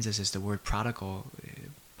reminds us, as the word prodigal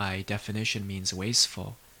by definition means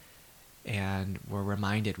wasteful, and we're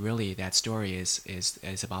reminded really that story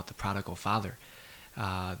is about the prodigal father,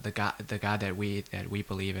 the God that we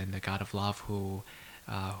believe in, the God of love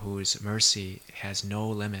whose mercy has no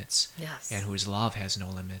limits, and whose love has no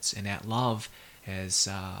limits. And that love, as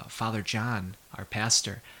Father John, our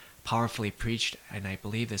pastor, powerfully preached, and I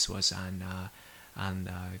believe this was on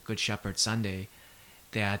Good Shepherd Sunday,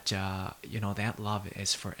 that that love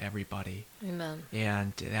is for everybody. Amen.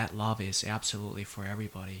 And that love is absolutely for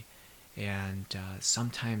everybody. And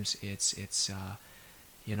sometimes it's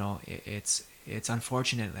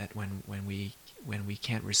unfortunate that when we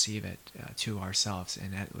can't receive it to ourselves,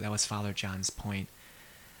 and that was Father John's point.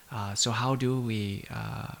 So how do we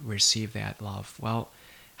receive that love? Well,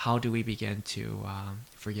 how do we begin to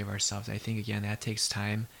forgive ourselves? I think, again, that takes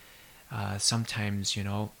time. Sometimes,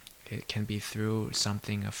 it can be through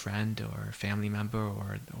something a friend or a family member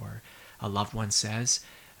or a loved one says.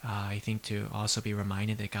 I think to also be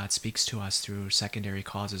reminded that God speaks to us through secondary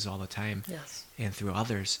causes all the time. Yes. And through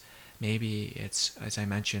others. Maybe it's, as I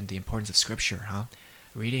mentioned, the importance of Scripture,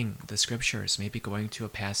 reading the Scriptures, maybe going to a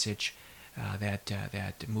passage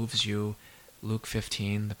that moves you. Luke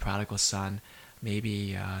 15, the prodigal son,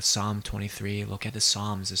 maybe Psalm 23, look at the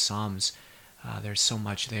Psalms. The Psalms, there's so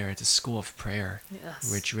much there. It's a school of prayer,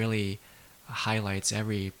 Yes. which really highlights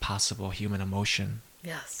every possible human emotion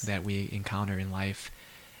Yes. that we encounter in life.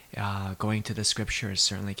 Going to the Scriptures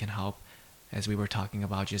certainly can help, as we were talking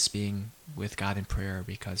about, just being with God in prayer,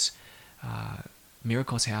 because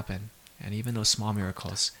miracles happen, and even those small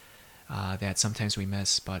miracles that sometimes we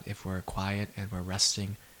miss, but if we're quiet and we're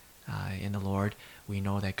resting in the Lord, we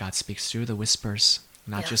know that God speaks through the whispers,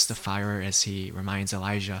 not just the fire, as he reminds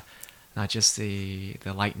Elijah, not just the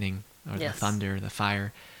lightning or the thunder, the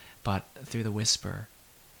fire, but through the whisper.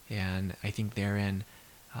 And I think therein,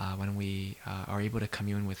 when we are able to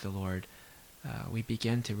commune with the Lord, we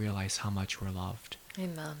begin to realize how much we're loved.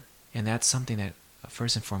 Amen. And that's something that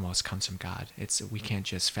first and foremost comes from God. We can't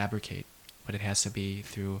just fabricate, but it has to be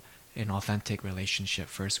through an authentic relationship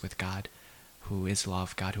first with God, who is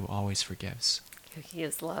love, God who always forgives. He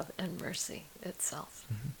is love and mercy itself.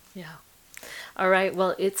 Mm-hmm. Yeah. All right.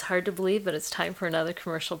 Well, it's hard to believe, but it's time for another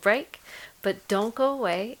commercial break. But don't go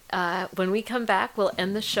away. When we come back, we'll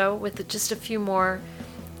end the show with just a few more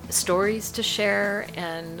stories to share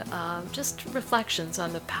and just reflections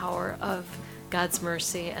on the power of God's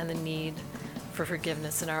mercy and the need for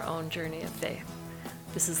forgiveness in our own journey of faith.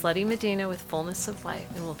 This is Letty Medina with Fullness of Life,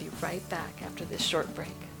 and we'll be right back after this short break.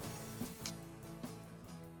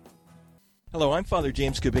 Hello, I'm Father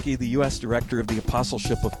James Kubicki, the U.S. Director of the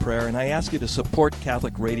Apostleship of Prayer, and I ask you to support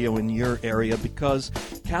Catholic Radio in your area because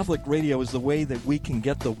Catholic Radio is the way that we can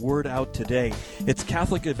get the word out today. It's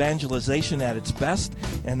Catholic evangelization at its best,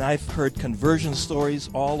 and I've heard conversion stories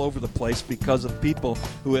all over the place because of people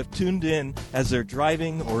who have tuned in as they're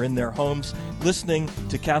driving or in their homes, listening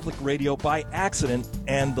to Catholic Radio by accident,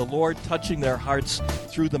 and the Lord touching their hearts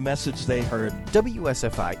through the message they heard.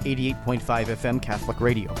 WSFI 88.5 FM Catholic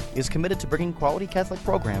Radio is committed to bringing quality Catholic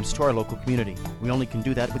programs to our local community. We only can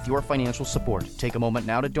do that with your financial support. Take a moment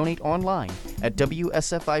now to donate online at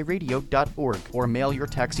WSFIRadio.org or mail your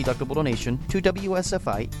tax-deductible donation to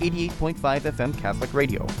WSFI 88.5 FM Catholic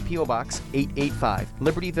Radio, P.O. Box 885,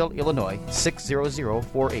 Libertyville, Illinois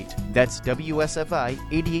 60048. That's WSFI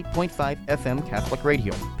 88.5 FM Catholic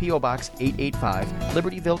Radio, P.O. Box 885,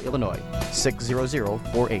 Libertyville, Illinois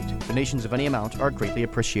 60048. Donations of any amount are greatly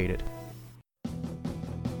appreciated.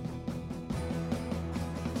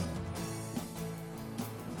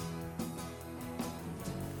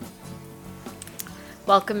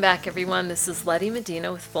 Welcome back, everyone. This is Letty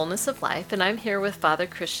Medina with Fullness of Life, and I'm here with Father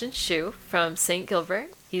Christian Schuh from St.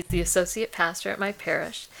 Gilbert. He's the associate pastor at my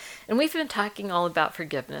parish, and we've been talking all about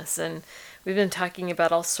forgiveness, and we've been talking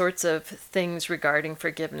about all sorts of things regarding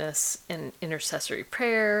forgiveness and intercessory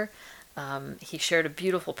prayer. He shared a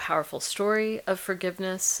beautiful, powerful story of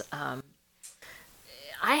forgiveness.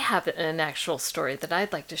 I have an actual story that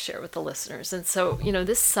I'd like to share with the listeners. And so,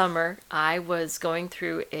 this summer I was going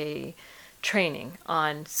through a training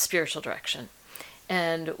on spiritual direction,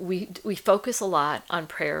 and we focus a lot on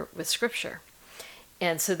prayer with Scripture.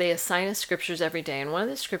 And so they assign us scriptures every day, and one of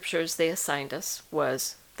the scriptures they assigned us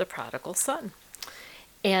was the prodigal son.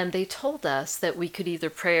 And they told us that we could either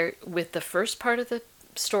pray with the first part of the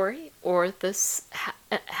story or this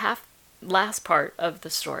last part of the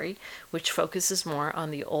story, which focuses more on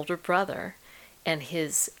the older brother and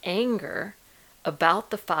his anger about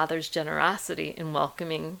the father's generosity in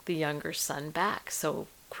welcoming the younger son back so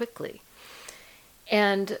quickly.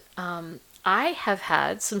 And I have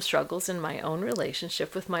had some struggles in my own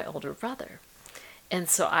relationship with my older brother. And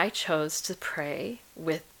so I chose to pray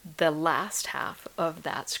with the last half of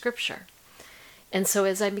that scripture. And so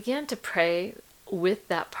as I began to pray with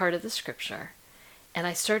that part of the scripture, and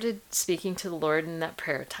I started speaking to the Lord in that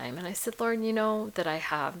prayer time, and I said, Lord, you know that I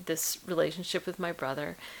have this relationship with my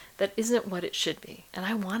brother that isn't what it should be, and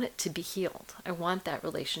I want it to be healed. I want that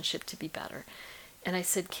relationship to be better. And I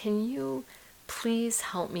said, can you please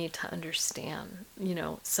help me to understand,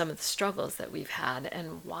 some of the struggles that we've had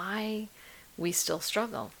and why we still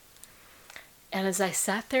struggle? And as I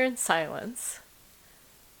sat there in silence,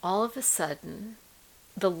 all of a sudden,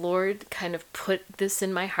 the Lord kind of put this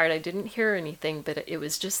in my heart. I didn't hear anything, but it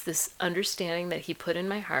was just this understanding that he put in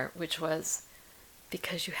my heart, which was,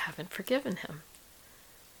 because you haven't forgiven him.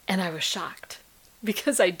 And I was shocked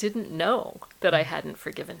because I didn't know that I hadn't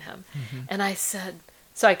forgiven him. Mm-hmm. And I said,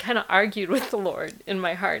 So I kind of argued with the Lord in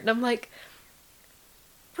my heart. And I'm like,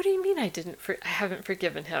 what do you mean I haven't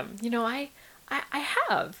forgiven him? I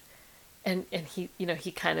have. And he,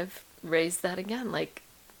 he kind of raised that again, like,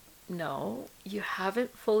 no, you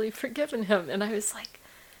haven't fully forgiven him. And I was like,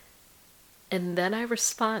 and then I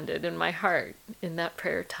responded in my heart in that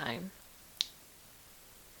prayer time,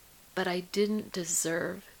 but I didn't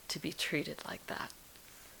deserve to be treated like that.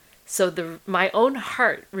 So my own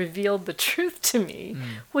heart revealed the truth to me,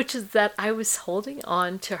 which is that I was holding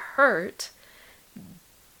on to hurt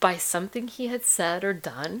by something he had said or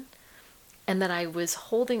done, and that I was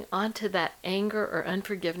holding on to that anger or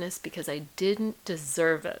unforgiveness because I didn't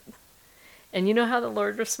deserve it. And you know how the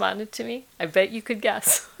Lord responded to me? I bet you could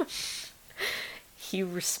guess. He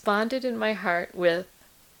responded in my heart with,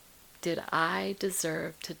 did I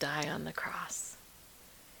deserve to die on the cross?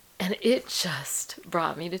 And it just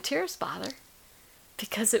brought me to tears, Father,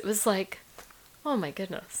 because it was like, oh my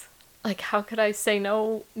goodness, like how could I say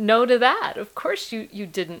no to that? Of course you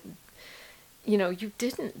didn't, you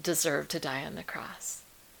didn't deserve to die on the cross,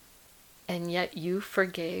 and yet you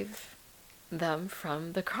forgave them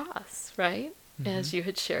from the cross, right? As you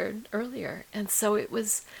had shared earlier. And so it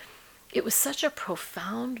was such a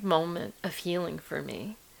profound moment of healing for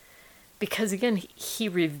me, because again, he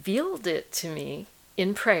revealed it to me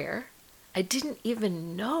in prayer. I didn't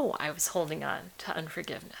even know I was holding on to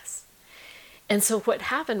unforgiveness. And so what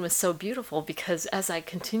happened was so beautiful, because as I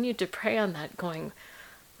continued to pray on that, going,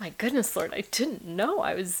 my goodness, Lord, I didn't know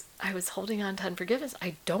I was holding on to unforgiveness.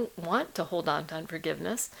 I don't want to hold on to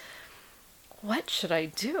unforgiveness. What should I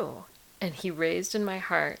do? And he raised in my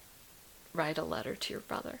heart, write a letter to your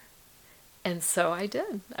brother. And so I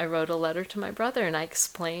did. I wrote a letter to my brother, and I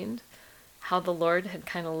explained how the Lord had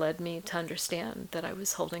kind of led me to understand that I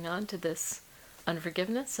was holding on to this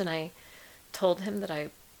unforgiveness. And I told him that I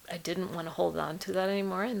didn't want to hold on to that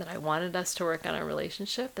anymore, and that I wanted us to work on our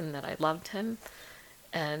relationship, and that I loved him,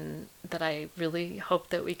 and that I really hoped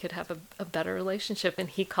that we could have a better relationship. And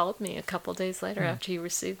he called me a couple days later after he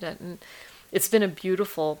received it. And it's been a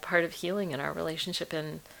beautiful part of healing in our relationship.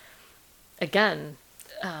 And again,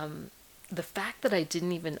 the fact that I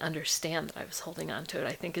didn't even understand that I was holding on to it,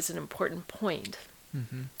 I think is an important point.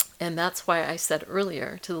 And that's why I said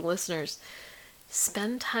earlier to the listeners,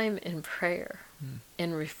 spend time in prayer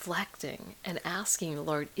and reflecting and asking the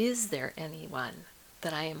Lord, is there anyone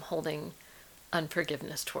that I am holding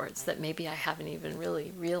unforgiveness towards that maybe I haven't even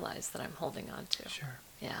really realized that I'm holding on to? Sure.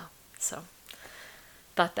 Yeah. So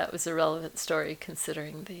thought that was a relevant story,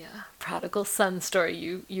 considering the prodigal son story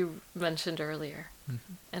you mentioned earlier,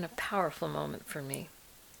 and a powerful moment for me.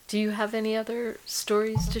 Do you have any other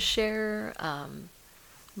stories to share,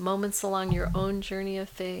 moments along your own journey of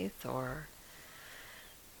faith, or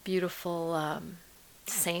beautiful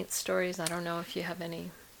saint stories? I don't know if you have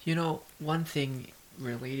any. One thing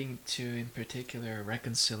relating to, in particular,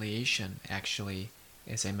 reconciliation, actually,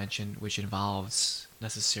 as I mentioned, which involves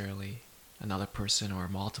necessarily another person or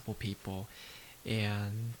multiple people,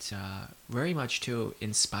 and very much too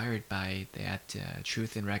inspired by that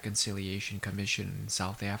Truth and Reconciliation Commission in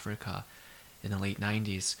South Africa in the late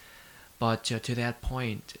 90s. But to that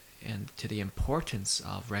point, and to the importance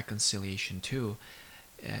of reconciliation too,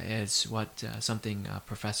 is what something a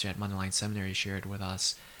professor at Mundelein Seminary shared with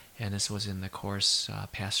us, and this was in the course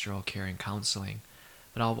Pastoral Care and Counseling.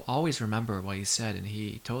 But I'll always remember what he said, and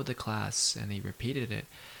he told the class, and he repeated it,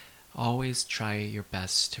 always try your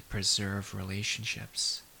best to preserve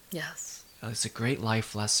relationships. Yes. It's a great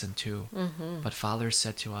life lesson too. But Father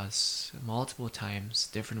said to us multiple times,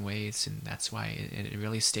 different ways, and that's why it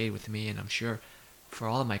really stayed with me, and I'm sure for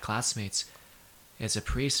all of my classmates. As a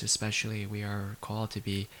priest especially, we are called to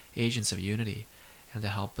be agents of unity and to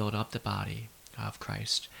help build up the body of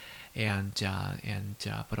Christ.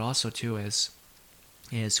 But also too,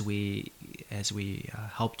 as we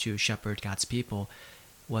help to shepherd God's people,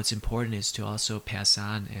 what's important is to also pass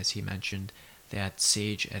on, as he mentioned, that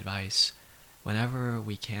sage advice. Whenever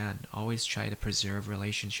we can, always try to preserve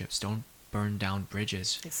relationships. Don't burn down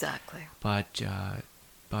bridges. Exactly. But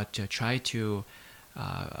try to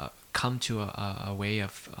come to a way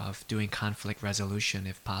of doing conflict resolution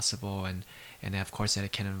if possible, and of course that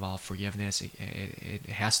it can involve forgiveness. It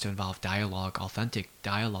has to involve dialogue, authentic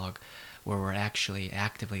dialogue, where we're actually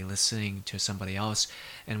actively listening to somebody else,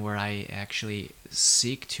 and where I actually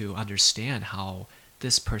seek to understand how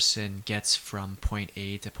this person gets from point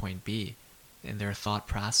A to point B in their thought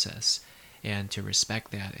process, and to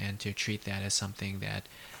respect that and to treat that as something that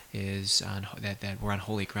is that we're on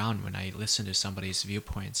holy ground when I listen to somebody's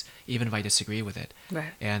viewpoints, even if I disagree with it.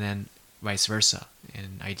 Right. And then vice versa.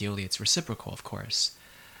 And ideally it's reciprocal, of course.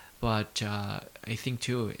 But I think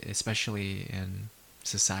too, especially in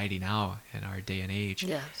society now, in our day and age,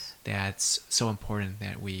 Yes. that's so important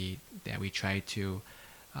that we try to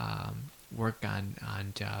work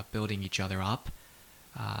on building each other up,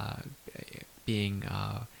 being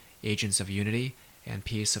agents of unity and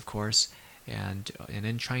peace, of course, and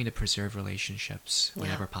then trying to preserve relationships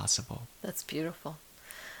whenever possible. That's beautiful.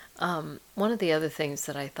 One of the other things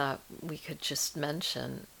that I thought we could just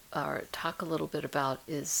mention or talk a little bit about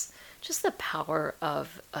is just the power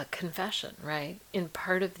of a confession, right? In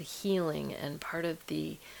part of the healing and part of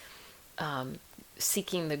the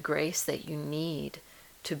seeking the grace that you need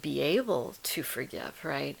to be able to forgive,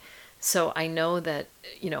 right? So I know that,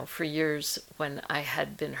 for years when I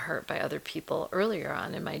had been hurt by other people earlier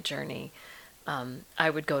on in my journey, I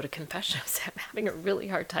would go to confession. I was having a really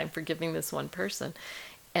hard time forgiving this one person.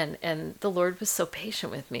 And the Lord was so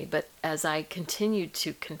patient with me. But as I continued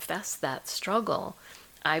to confess that struggle,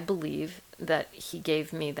 I believe that He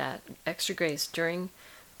gave me that extra grace during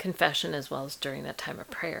confession as well as during that time of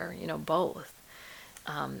prayer, both.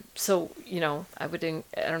 So, I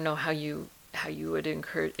don't know how you would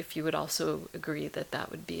encourage, if you would also agree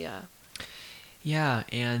that would be a... Yeah,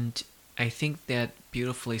 and I think that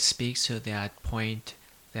beautifully speaks to that point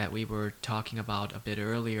that we were talking about a bit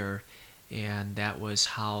earlier, and that was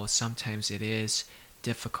how sometimes it is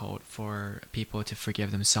difficult for people to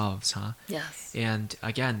forgive themselves, huh? Yes. And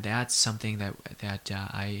again, that's something that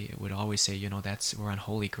I would always say, we're on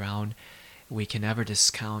holy ground. We can never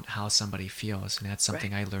discount how somebody feels, and that's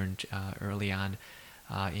something I learned early on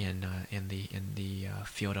in the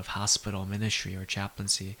field of hospital ministry or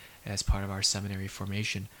chaplaincy as part of our seminary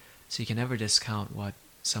formation. So you can never discount what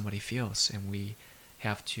somebody feels, and we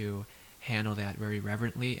have to handle that very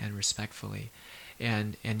reverently and respectfully.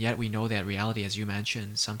 And yet we know that reality, as you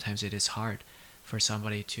mentioned, sometimes it is hard for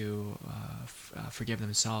somebody to forgive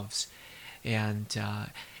themselves. And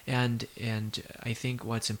I think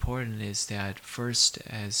what's important is that first,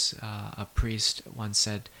 as a priest once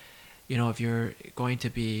said, if you're going to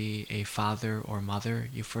be a father or mother,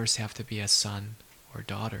 you first have to be a son or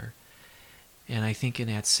daughter. And I think in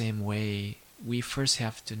that same way, we first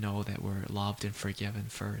have to know that we're loved and forgiven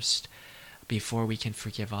first, before we can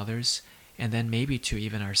forgive others, and then maybe to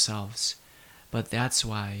even ourselves. But that's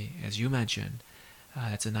why, as you mentioned,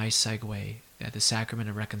 it's a nice segue, that the sacrament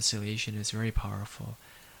of reconciliation is very powerful.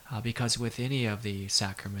 Because with any of the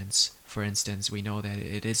sacraments, for instance, we know that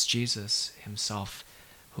it is Jesus Himself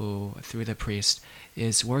who, through the priest,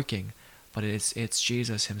 is working. But it's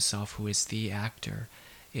Jesus Himself who is the actor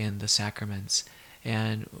in the sacraments.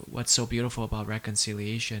 And what's so beautiful about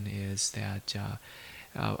reconciliation is that,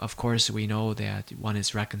 of course, we know that one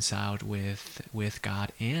is reconciled with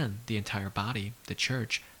God and the entire body, the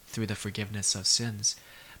church, through the forgiveness of sins.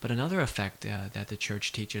 But another effect that the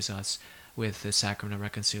church teaches us with the sacrament of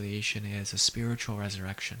reconciliation is a spiritual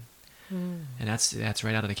resurrection. And that's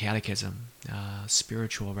right out of the Catechism,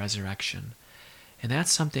 spiritual resurrection. And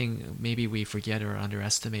that's something maybe we forget or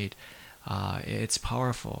underestimate. It's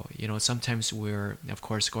powerful. Sometimes we're, of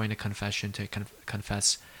course, going to confession to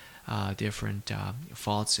confess different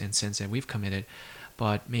faults and sins that we've committed,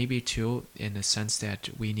 but maybe too in the sense that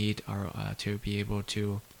we need to be able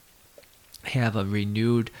to have a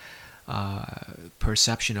renewed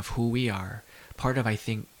perception of who we are. Part of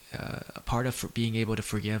being able to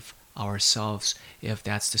forgive ourselves, if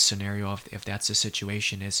that's the scenario, if that's the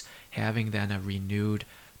situation, is having then a renewed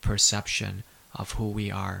perception of who we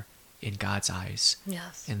are in God's eyes.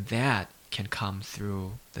 Yes. And that can come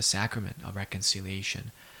through the sacrament of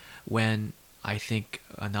reconciliation. When I think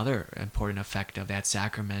another important effect of that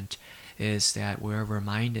sacrament is that we're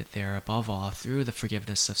reminded there, above all, through the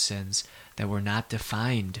forgiveness of sins, that we're not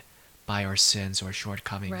defined by our sins or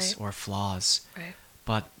shortcomings or flaws,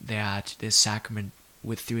 but that this sacrament,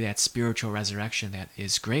 through that spiritual resurrection, that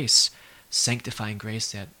is grace, sanctifying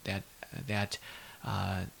grace that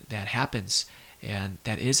happens, and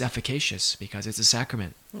that is efficacious because it's a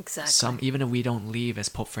sacrament. Exactly. Even if we don't leave, as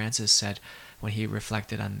Pope Francis said when he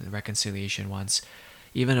reflected on the reconciliation once,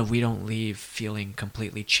 even if we don't leave feeling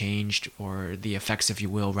completely changed, or the effects, if you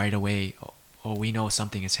will, right away, we know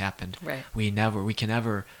something has happened. Right. We can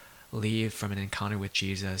never leave from an encounter with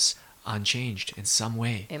Jesus unchanged in some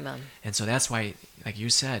way. Amen. And so that's why, like you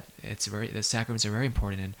said, the sacraments are very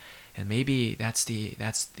important, and maybe that's the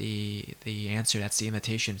answer. That's the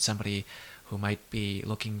invitation. Somebody who might be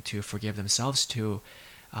looking to forgive themselves to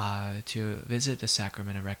visit the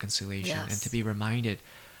sacrament of reconciliation, and to be reminded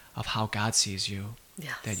of how God sees you.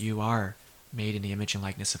 Yes. That you are made in the image and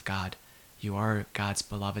likeness of God. You are God's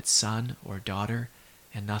beloved son or daughter,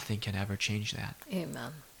 and nothing can ever change that.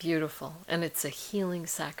 Amen. Beautiful. And it's a healing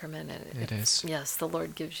sacrament. And It is. Yes, the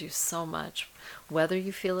Lord gives you so much. Whether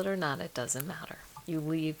you feel it or not, it doesn't matter. You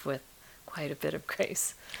leave with quite a bit of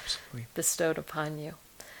grace Absolutely. bestowed upon you.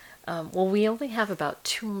 Well, we only have about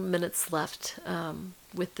 2 minutes left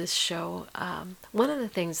with this show. One of the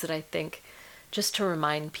things that I think, just to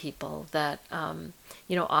remind people that,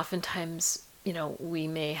 oftentimes, we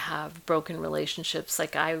may have broken relationships,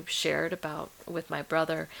 like I shared about with my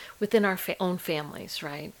brother, within our own families,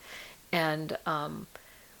 right? And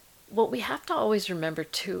what we have to always remember,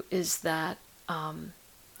 too, is that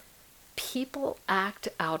people act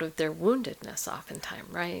out of their woundedness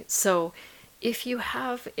oftentimes, right? So if you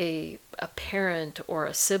have a parent or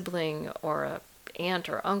a sibling or a aunt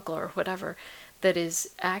or uncle or whatever that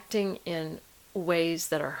is acting in ways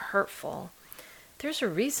that are hurtful, there's a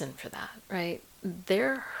reason for that, right?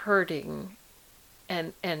 They're hurting,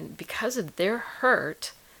 and because of their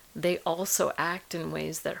hurt, they also act in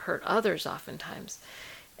ways that hurt others oftentimes.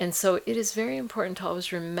 And so it is very important to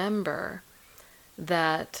always remember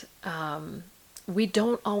that we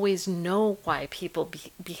don't always know why people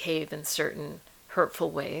behave in certain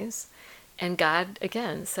hurtful ways. And God,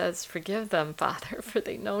 again, says, forgive them, Father, for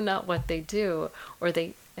they know not what they do. Or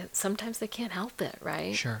sometimes they can't help it,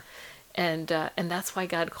 right? Sure. And that's why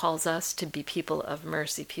God calls us to be people of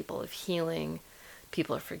mercy, people of healing,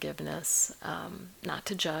 people of forgiveness, not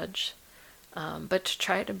to judge, but to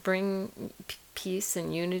try to bring peace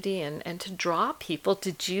and unity and to draw people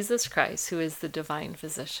to Jesus Christ, who is the divine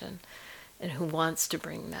physician and who wants to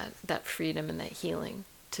bring that freedom and that healing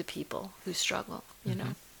to people who struggle, you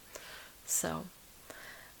know. So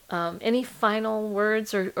any final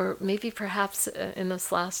words, or maybe perhaps in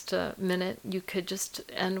this last minute, you could just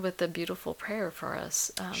end with a beautiful prayer for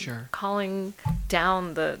us. Sure. Calling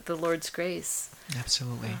down the Lord's grace.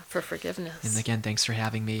 Absolutely. For forgiveness. And again, thanks for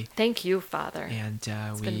having me. Thank you, Father. And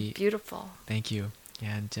it's been beautiful. Thank you.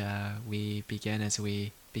 And we begin as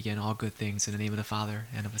we begin all good things in the name of the Father,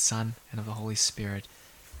 and of the Son, and of the Holy Spirit.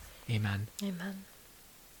 Amen. Amen.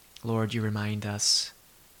 Lord, you remind us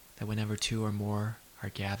that whenever two or more are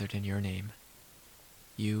gathered in your name,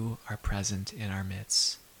 you are present in our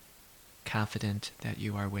midst. Confident that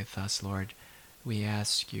you are with us, Lord, we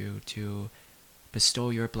ask you to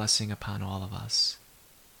bestow your blessing upon all of us,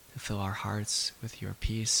 to fill our hearts with your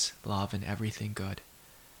peace, love, and everything good.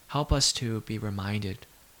 Help us to be reminded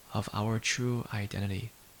of our true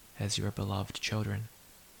identity as your beloved children.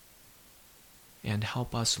 And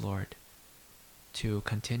help us, Lord, to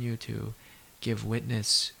continue to give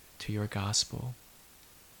witness to your gospel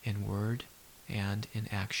in word and in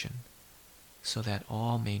action, so that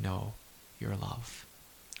all may know your love.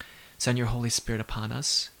 Send your Holy Spirit upon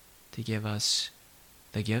us to give us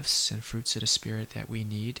the gifts and fruits of the Spirit that we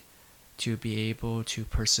need to be able to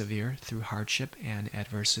persevere through hardship and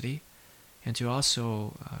adversity, and to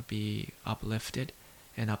also be uplifted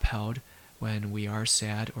and upheld when we are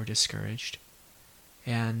sad or discouraged.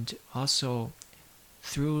 And also,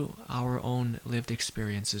 through our own lived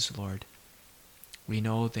experiences, Lord, we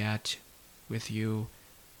know that with you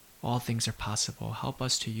all things are possible. Help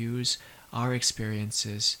us to use our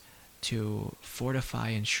experiences to fortify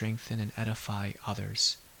and strengthen and edify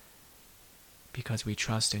others, because we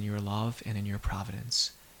trust in your love and in your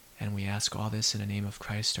providence. And we ask all this in the name of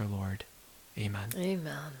Christ our Lord. Amen.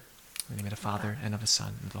 Amen. In the name of the Father, and of the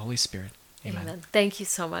Son, and of the Holy Spirit. Amen. Amen. Thank you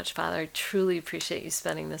so much, Father. I truly appreciate you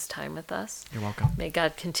spending this time with us. You're welcome. May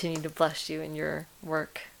God continue to bless you in your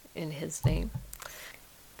work in his name.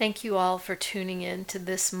 Thank you all for tuning in to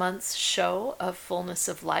this month's show of Fullness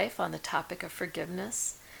of Life on the topic of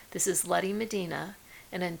forgiveness. This is Letty Medina,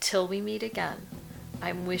 and until we meet again,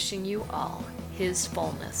 I'm wishing you all his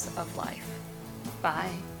fullness of life.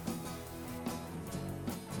 Bye.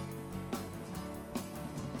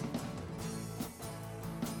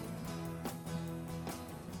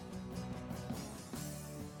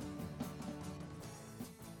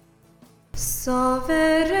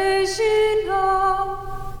 Salve Regina,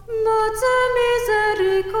 Mater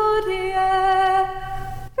Misericordiae,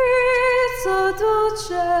 Pizza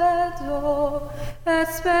dulcedo, et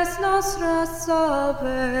spes nostra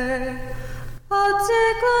salve. A te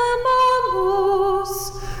clamamus,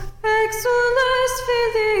 exules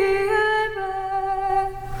Filii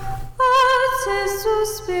Eve, a te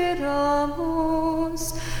suspiramus,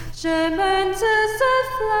 gementes et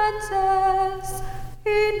flentes,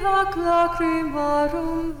 in hoc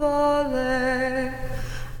lacrimarum vale.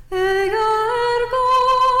 Ega ergo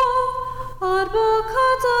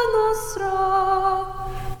advocata nostra,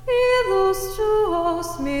 illus tuos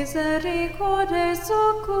misericordes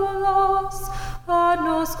oculos ad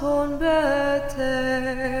nos convete,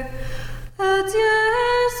 et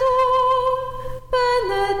Iesum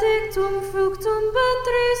benedictum fructum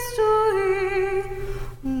ventris tui,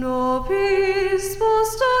 nobis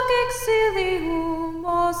post hoc exilium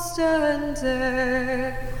ostende.